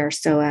especially our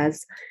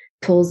psoas,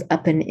 pulls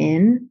up and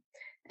in,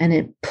 and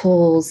it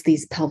pulls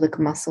these pelvic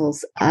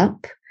muscles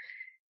up,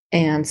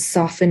 and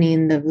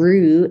softening the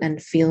root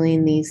and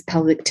feeling these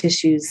pelvic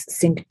tissues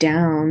sink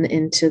down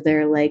into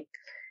their like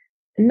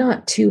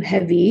not too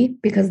heavy,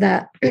 because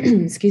that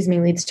excuse me,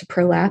 leads to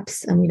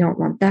prolapse and we don't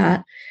want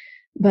that,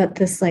 but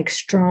this like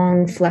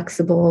strong,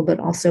 flexible, but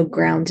also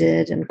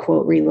grounded and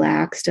quote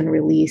relaxed and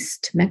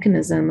released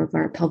mechanism of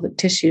our pelvic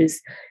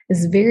tissues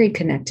is very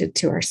connected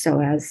to our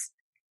psoas.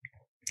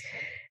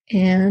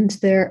 And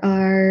there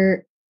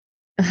are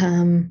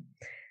a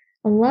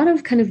lot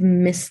of kind of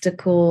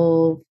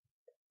mystical,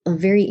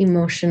 very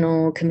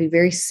emotional, can be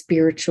very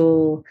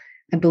spiritual.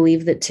 I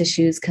believe that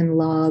tissues can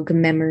log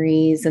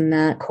memories, and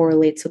that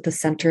correlates with the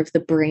center of the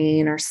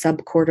brain, our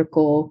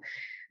subcortical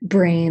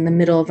brain. The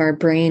middle of our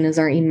brain is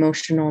our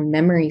emotional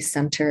memory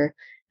center.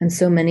 And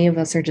so many of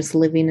us are just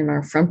living in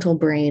our frontal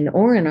brain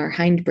or in our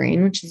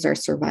hindbrain, which is our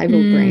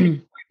survival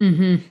brain.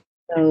 Mm-hmm.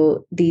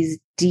 So these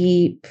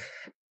deep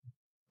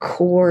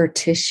core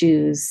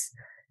tissues,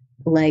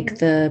 like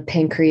the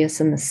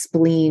pancreas and the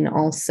spleen,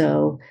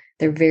 also,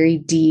 they're very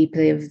deep.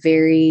 They have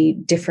very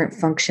different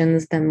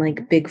functions than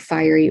like big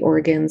fiery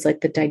organs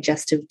like the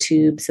digestive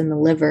tubes and the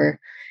liver.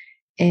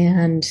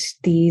 And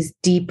these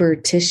deeper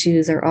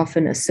tissues are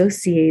often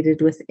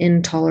associated with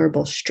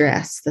intolerable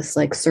stress, this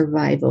like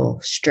survival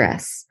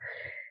stress.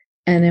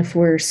 And if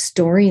we're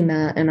storing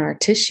that in our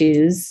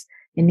tissues,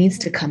 it needs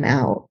to come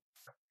out.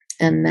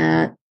 And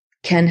that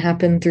can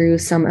happen through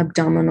some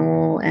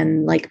abdominal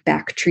and like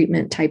back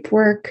treatment type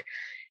work.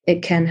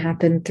 It can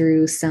happen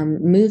through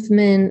some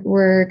movement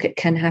work. It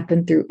can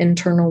happen through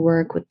internal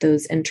work with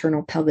those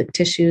internal pelvic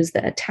tissues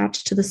that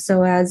attach to the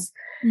psoas.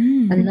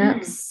 And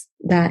that's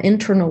that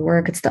internal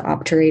work. It's the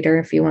obturator.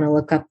 If you want to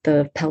look up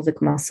the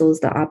pelvic muscles,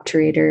 the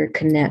obturator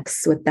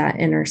connects with that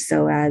inner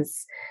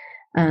psoas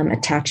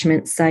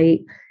attachment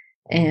site.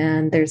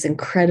 And there's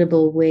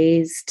incredible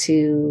ways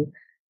to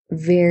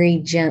very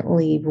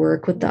gently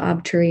work with the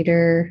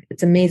obturator.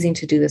 It's amazing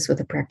to do this with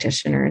a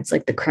practitioner. It's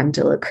like the creme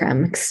de la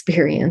creme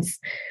experience.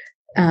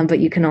 But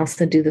you can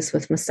also do this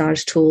with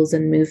massage tools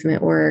and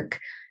movement work.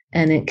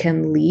 And it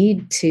can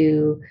lead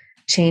to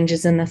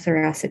changes in the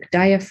thoracic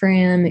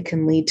diaphragm. It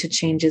can lead to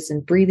changes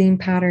in breathing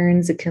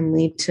patterns. It can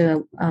lead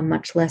to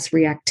much less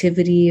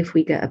reactivity if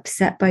we get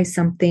upset by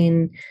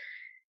something.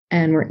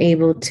 And we're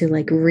able to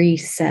like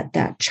reset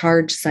that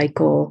charge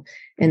cycle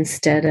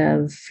instead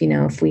of,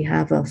 if we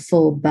have a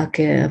full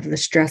bucket of the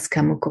stress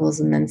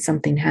chemicals and then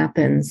something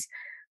happens,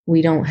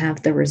 we don't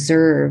have the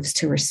reserves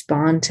to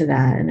respond to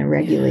that in a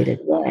regulated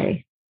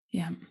way.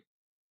 Yeah.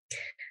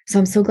 So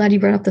I'm so glad you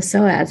brought up the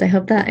psoas. I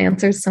hope that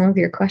answers some of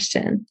your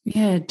question.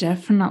 Yeah,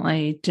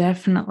 definitely.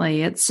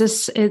 Definitely. It's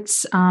just,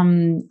 it's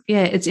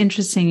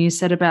interesting you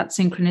said about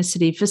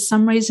synchronicity. For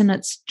some reason,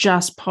 it's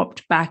just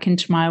popped back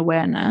into my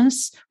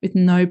awareness with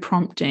no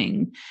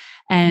prompting.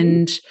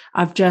 And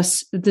I've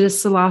just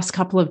the last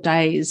couple of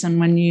days, and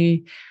when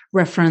you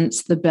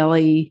reference the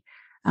belly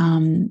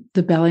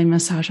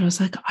massage, I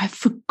was like, I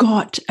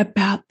forgot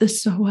about the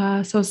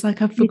psoas. So I was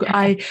like, I forgot.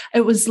 Yeah.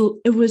 It was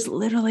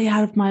literally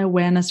out of my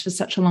awareness for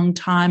such a long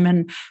time.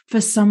 And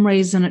for some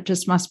reason, it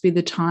just must be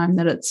the time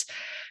that it's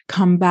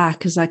come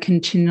back as I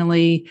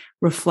continually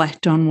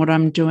reflect on what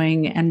I'm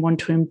doing and want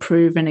to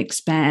improve and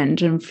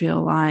expand and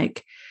feel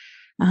like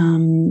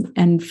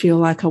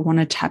I want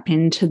to tap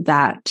into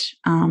that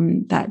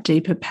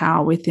deeper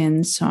power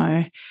within.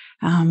 So,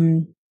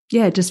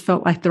 it just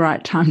felt like the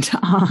right time to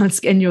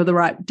ask, and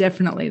you're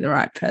definitely the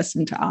right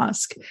person to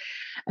ask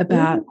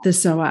about the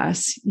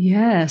psoas.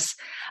 Yes.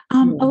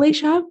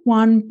 Alicia, I have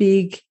one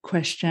big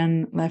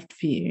question left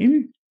for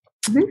you.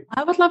 Mm-hmm.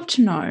 I would love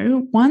to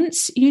know,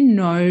 once you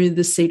know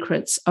the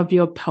secrets of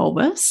your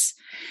pelvis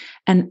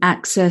and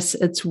access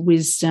its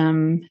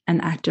wisdom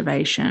and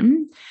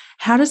activation,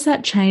 how does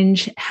that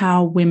change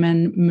how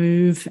women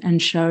move and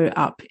show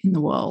up in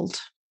the world?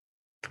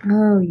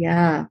 Oh,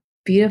 yeah.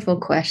 Beautiful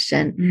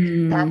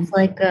question. That's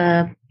like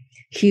a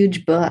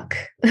huge book.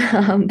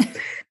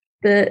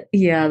 This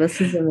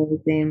is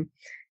amazing.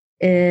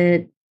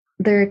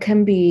 There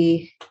can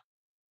be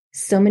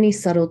so many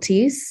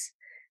subtleties.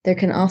 There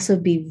can also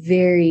be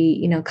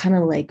very, kind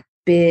of like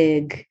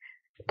big,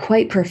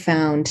 quite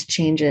profound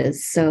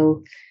changes.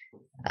 So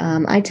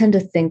I tend to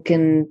think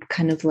in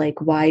kind of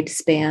like wide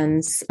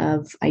spans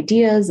of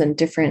ideas and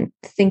different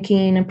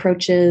thinking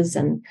approaches.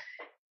 And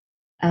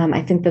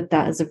I think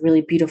that is a really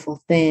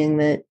beautiful thing,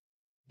 that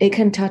it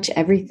can touch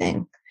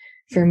everything.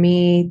 For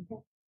me,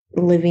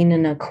 living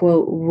in a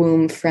quote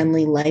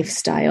womb-friendly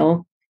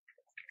lifestyle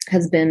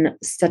has been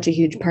such a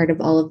huge part of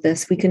all of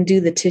this. We can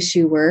do the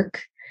tissue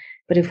work,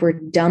 but if we're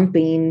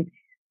dumping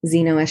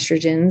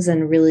xenoestrogens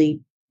and really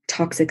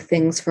toxic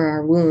things for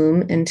our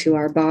womb into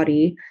our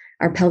body,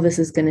 our pelvis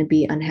is going to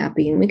be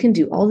unhappy. And we can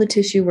do all the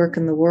tissue work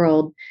in the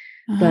world,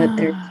 but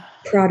there's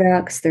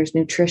products, there's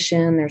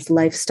nutrition, there's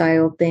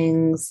lifestyle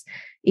things,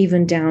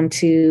 even down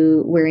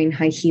to wearing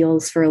high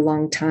heels for a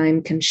long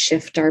time can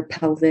shift our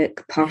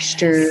pelvic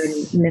posture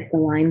and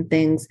misalign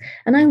things.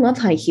 And I love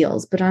high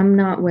heels, but I'm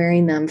not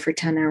wearing them for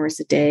 10 hours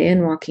a day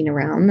and walking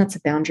around. That's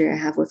a boundary I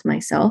have with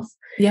myself.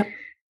 Yep.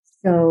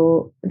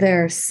 So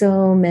there are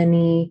so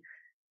many,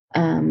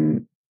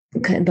 the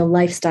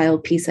lifestyle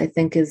piece I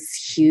think is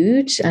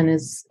huge and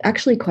is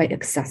actually quite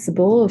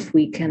accessible if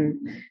we can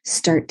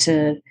start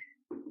to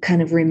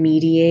kind of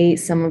remediate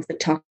some of the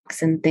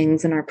toxin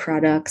things in our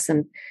products.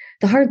 And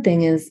the hard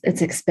thing is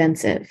it's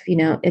expensive.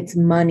 It's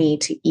money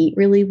to eat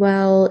really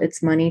well.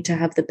 It's money to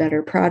have the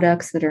better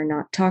products that are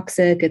not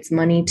toxic. It's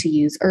money to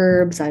use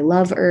herbs. I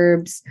love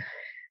herbs.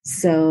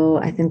 So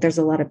I think there's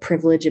a lot of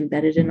privilege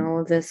embedded in all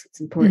of this.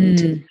 It's important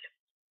to,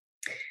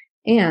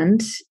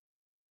 and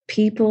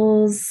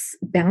people's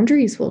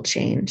boundaries will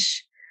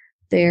change.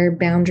 Their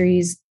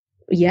boundaries,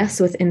 yes,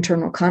 with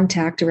internal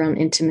contact around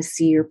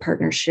intimacy or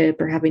partnership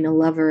or having a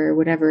lover or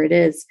whatever it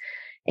is,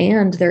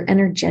 and their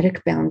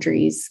energetic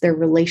boundaries, their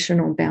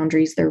relational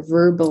boundaries, their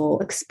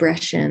verbal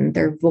expression,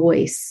 their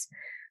voice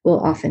will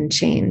often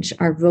change.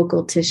 Our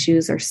vocal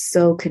tissues are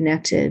so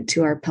connected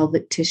to our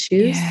pelvic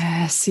tissues.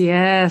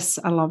 Yes.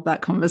 I love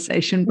that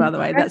conversation, by the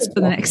way. That's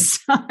for the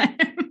next time.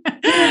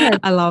 Yes.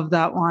 I love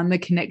that one. The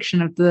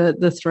connection of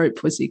the throat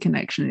pussy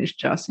connection is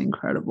just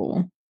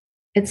incredible.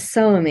 It's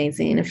so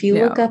amazing. If you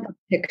look up a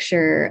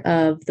picture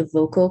of the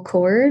vocal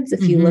cords,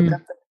 if you look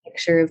up a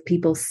picture of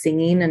people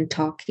singing and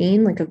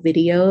talking, like a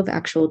video of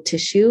actual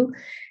tissue,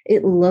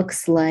 it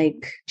looks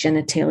like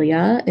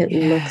genitalia. It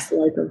looks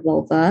like a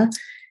vulva.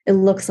 It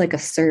looks like a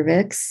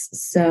cervix.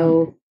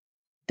 So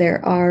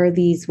there are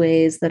these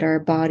ways that our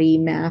body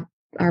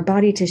our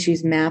body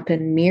tissues map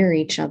and mirror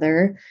each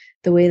other,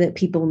 the way that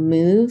people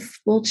move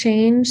will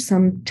change.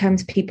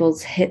 Sometimes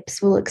people's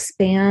hips will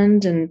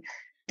expand and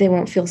they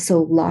won't feel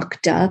so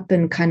locked up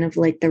and kind of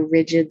like the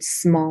rigid,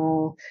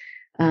 small,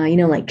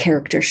 like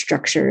character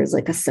structures,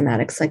 like a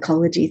somatic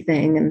psychology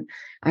thing. And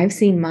I've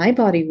seen my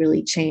body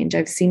really change.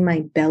 I've seen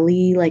my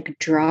belly like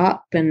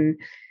drop, and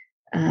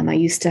I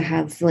used to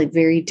have like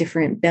very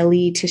different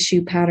belly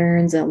tissue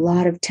patterns, a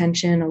lot of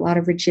tension, a lot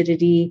of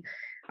rigidity.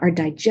 Our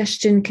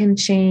digestion can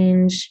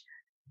change,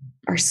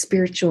 our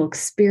spiritual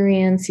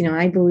experience.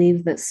 I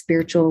believe that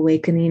spiritual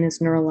awakening is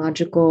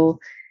neurological,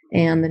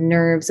 and the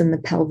nerves and the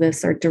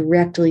pelvis are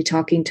directly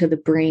talking to the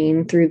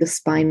brain through the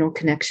spinal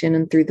connection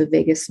and through the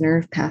vagus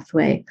nerve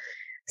pathway.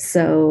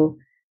 So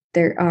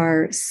there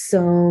are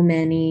so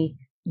many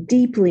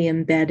deeply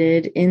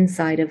embedded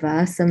inside of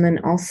us, and then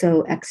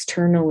also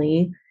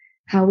externally,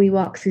 how we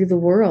walk through the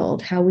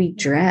world, how we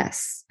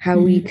dress, how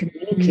we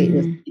communicate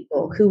with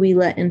people, who we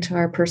let into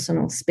our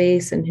personal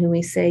space, and who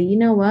we say, you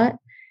know what,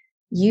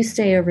 you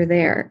stay over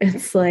there.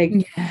 It's like,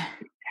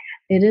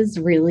 it is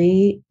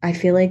really, I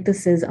feel like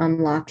this is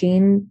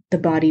unlocking the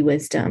body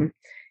wisdom,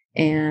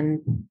 and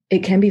it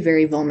can be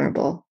very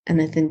vulnerable. And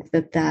I think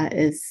that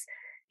is,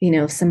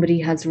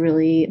 somebody has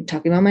really, I'm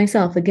talking about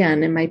myself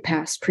again, in my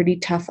past, pretty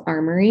tough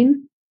armoring.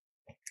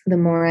 The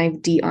more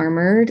I've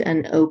de-armored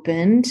and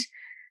opened,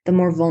 the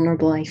more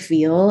vulnerable I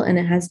feel. And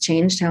it has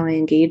changed how I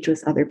engage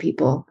with other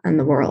people and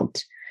the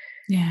world.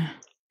 Yeah.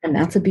 And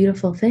that's a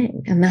beautiful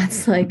thing. And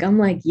that's like, I'm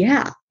like,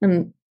 yeah.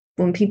 And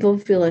when people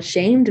feel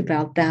ashamed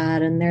about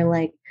that and they're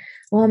like,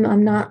 well,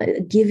 I'm not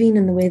giving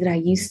in the way that I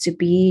used to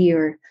be,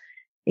 or,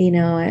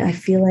 I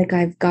feel like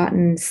I've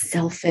gotten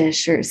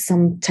selfish, or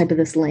some type of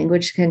this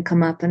language can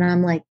come up. And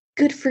I'm like,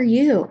 good for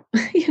you.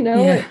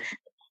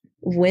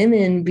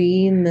 Women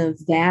being the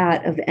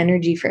vat of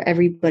energy for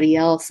everybody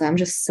else. I'm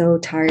just so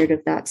tired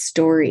of that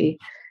story.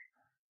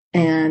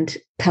 And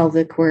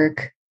pelvic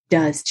work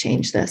does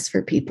change this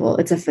for people.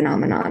 It's a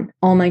phenomenon.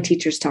 All my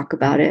teachers talk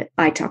about it.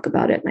 I talk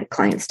about it. My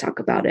clients talk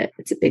about it.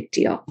 It's a big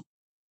deal.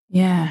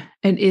 Yeah,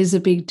 it is a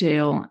big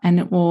deal, and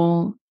it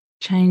will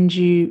change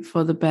you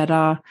for the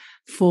better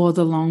for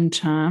the long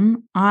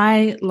term.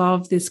 I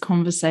love this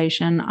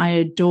conversation. I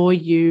adore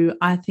you.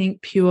 I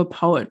think pure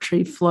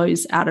poetry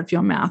flows out of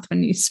your mouth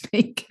when you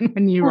speak and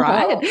when you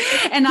write.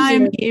 And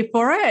I'm here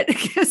for it,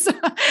 because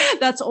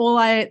that's all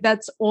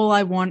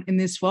I want in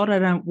this world. I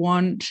don't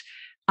want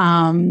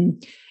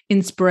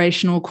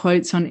inspirational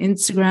quotes on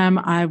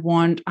Instagram.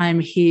 I'm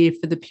here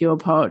for the pure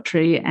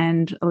poetry,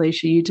 and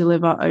Alicia, you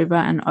deliver over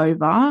and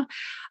over.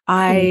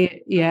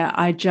 I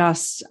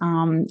just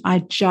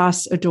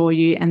adore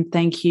you, and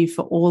thank you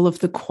for all of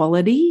the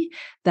quality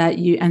that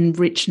you and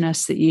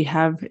richness that you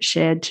have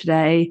shared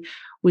today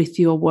with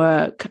your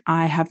work.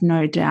 I have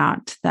no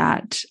doubt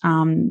that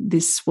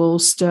this will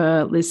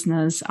stir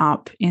listeners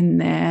up in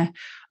their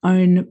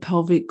own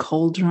pelvic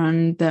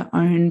cauldron, their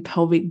own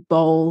pelvic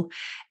bowl,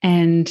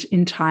 and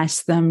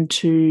entice them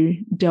to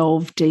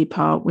delve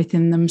deeper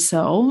within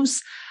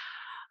themselves.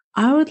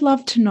 I would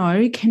love to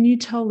know, can you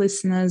tell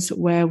listeners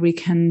where we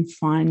can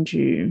find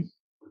you?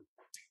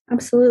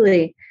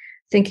 Absolutely.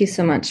 Thank you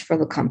so much for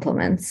the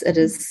compliments. It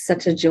is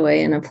such a joy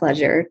and a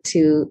pleasure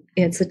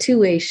it's a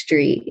two-way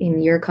street,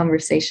 and your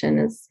conversation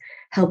is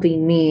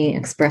helping me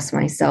express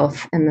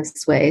myself in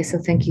this way. So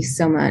thank you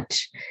so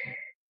much.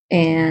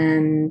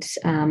 And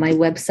my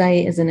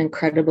website is an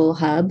incredible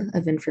hub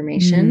of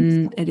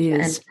information. It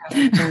is.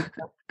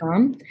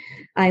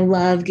 I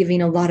love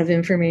giving a lot of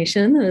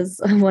information. That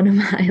is one of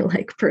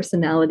my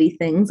personality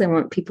things. I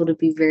want people to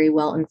be very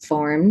well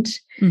informed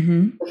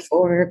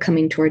before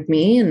coming toward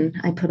me. And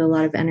I put a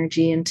lot of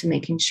energy into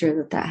making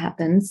sure that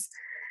happens.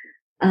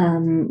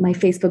 My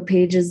Facebook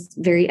page is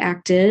very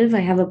active.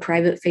 I have a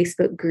private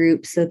Facebook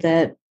group so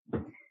that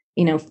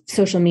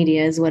social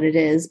media is what it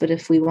is. But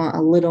if we want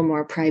a little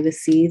more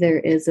privacy, there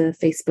is a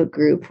Facebook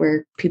group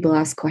where people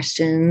ask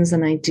questions,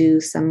 and I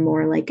do some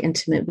more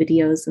intimate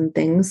videos and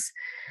things.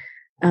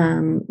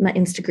 My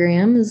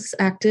Instagram is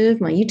active.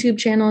 My YouTube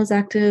channel is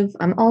active.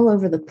 I'm all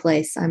over the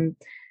place. I'm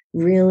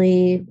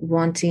really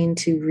wanting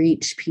to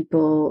reach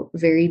people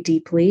very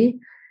deeply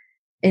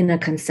in a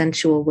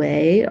consensual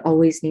way.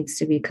 Always needs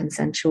to be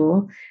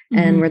consensual.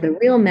 And where the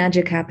real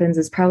magic happens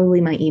is probably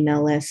my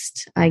email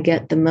list. I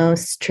get the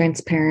most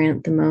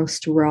transparent, the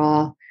most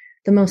raw,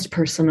 the most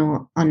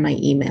personal on my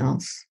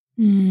emails.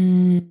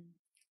 And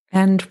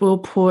we'll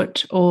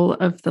put all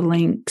of the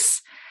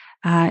links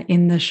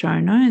in the show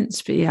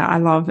notes. But yeah, I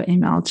love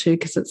email too,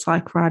 because it's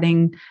like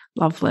writing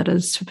love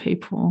letters to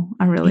people.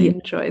 I really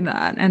enjoy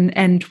that.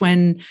 And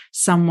when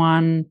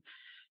someone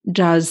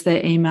does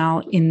their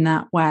email in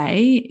that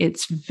way,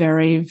 it's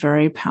very,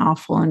 very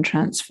powerful and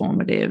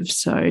transformative.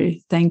 So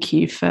thank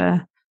you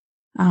for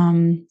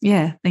letting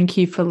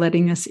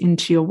us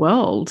into your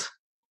world.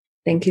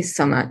 Thank you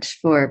so much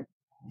for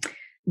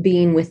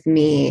being with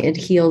me. It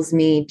heals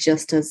me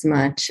just as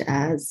much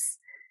as,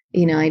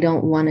 I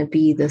don't want to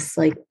be this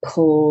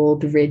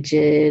cold,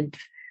 rigid,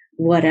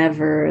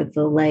 whatever,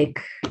 the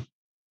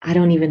I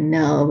don't even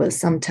know, but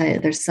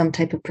there's some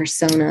type of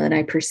persona that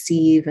I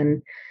perceive,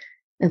 and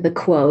the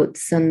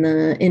quotes and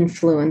the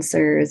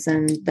influencers,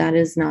 and that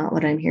is not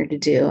what I'm here to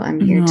do. I'm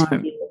here No. to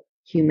be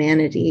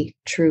humanity,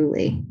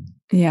 truly.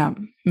 Yeah,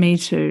 me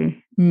too.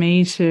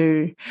 Me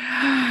too.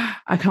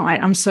 I can't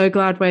wait. I'm so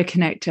glad we're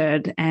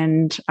connected,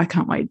 and I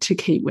can't wait to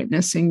keep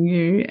witnessing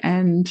you,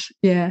 and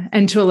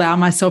and to allow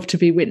myself to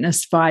be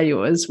witnessed by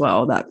you as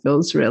well. That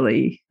feels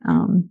really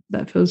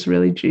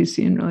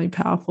juicy and really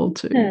powerful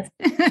too. Yes.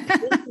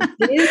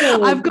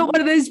 I've got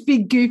one of those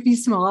big goofy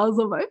smiles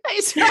on my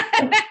face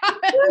right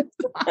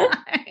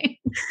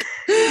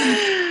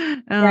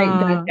now.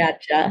 Right,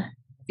 gotcha.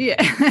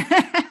 Yeah.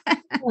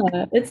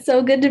 It's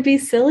so good to be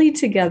silly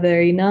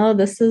together.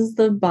 This is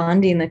the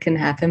bonding that can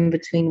happen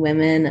between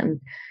women.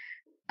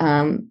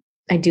 And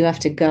I do have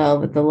to go,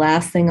 but the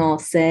last thing I'll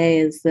say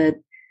is that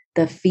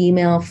the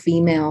female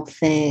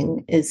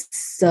thing is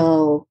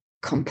so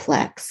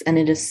complex, and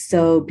it is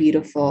so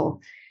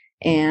beautiful,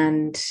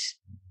 and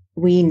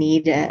we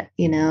need it.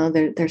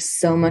 There's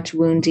so much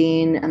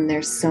wounding, and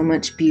there's so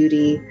much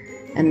beauty,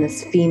 and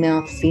this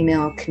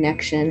female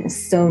connection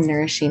is so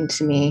nourishing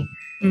to me.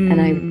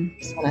 And I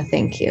just want to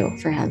thank you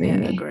for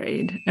having me.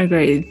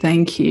 Agreed.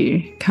 Thank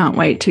you. Can't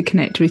wait to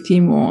connect with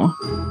you more.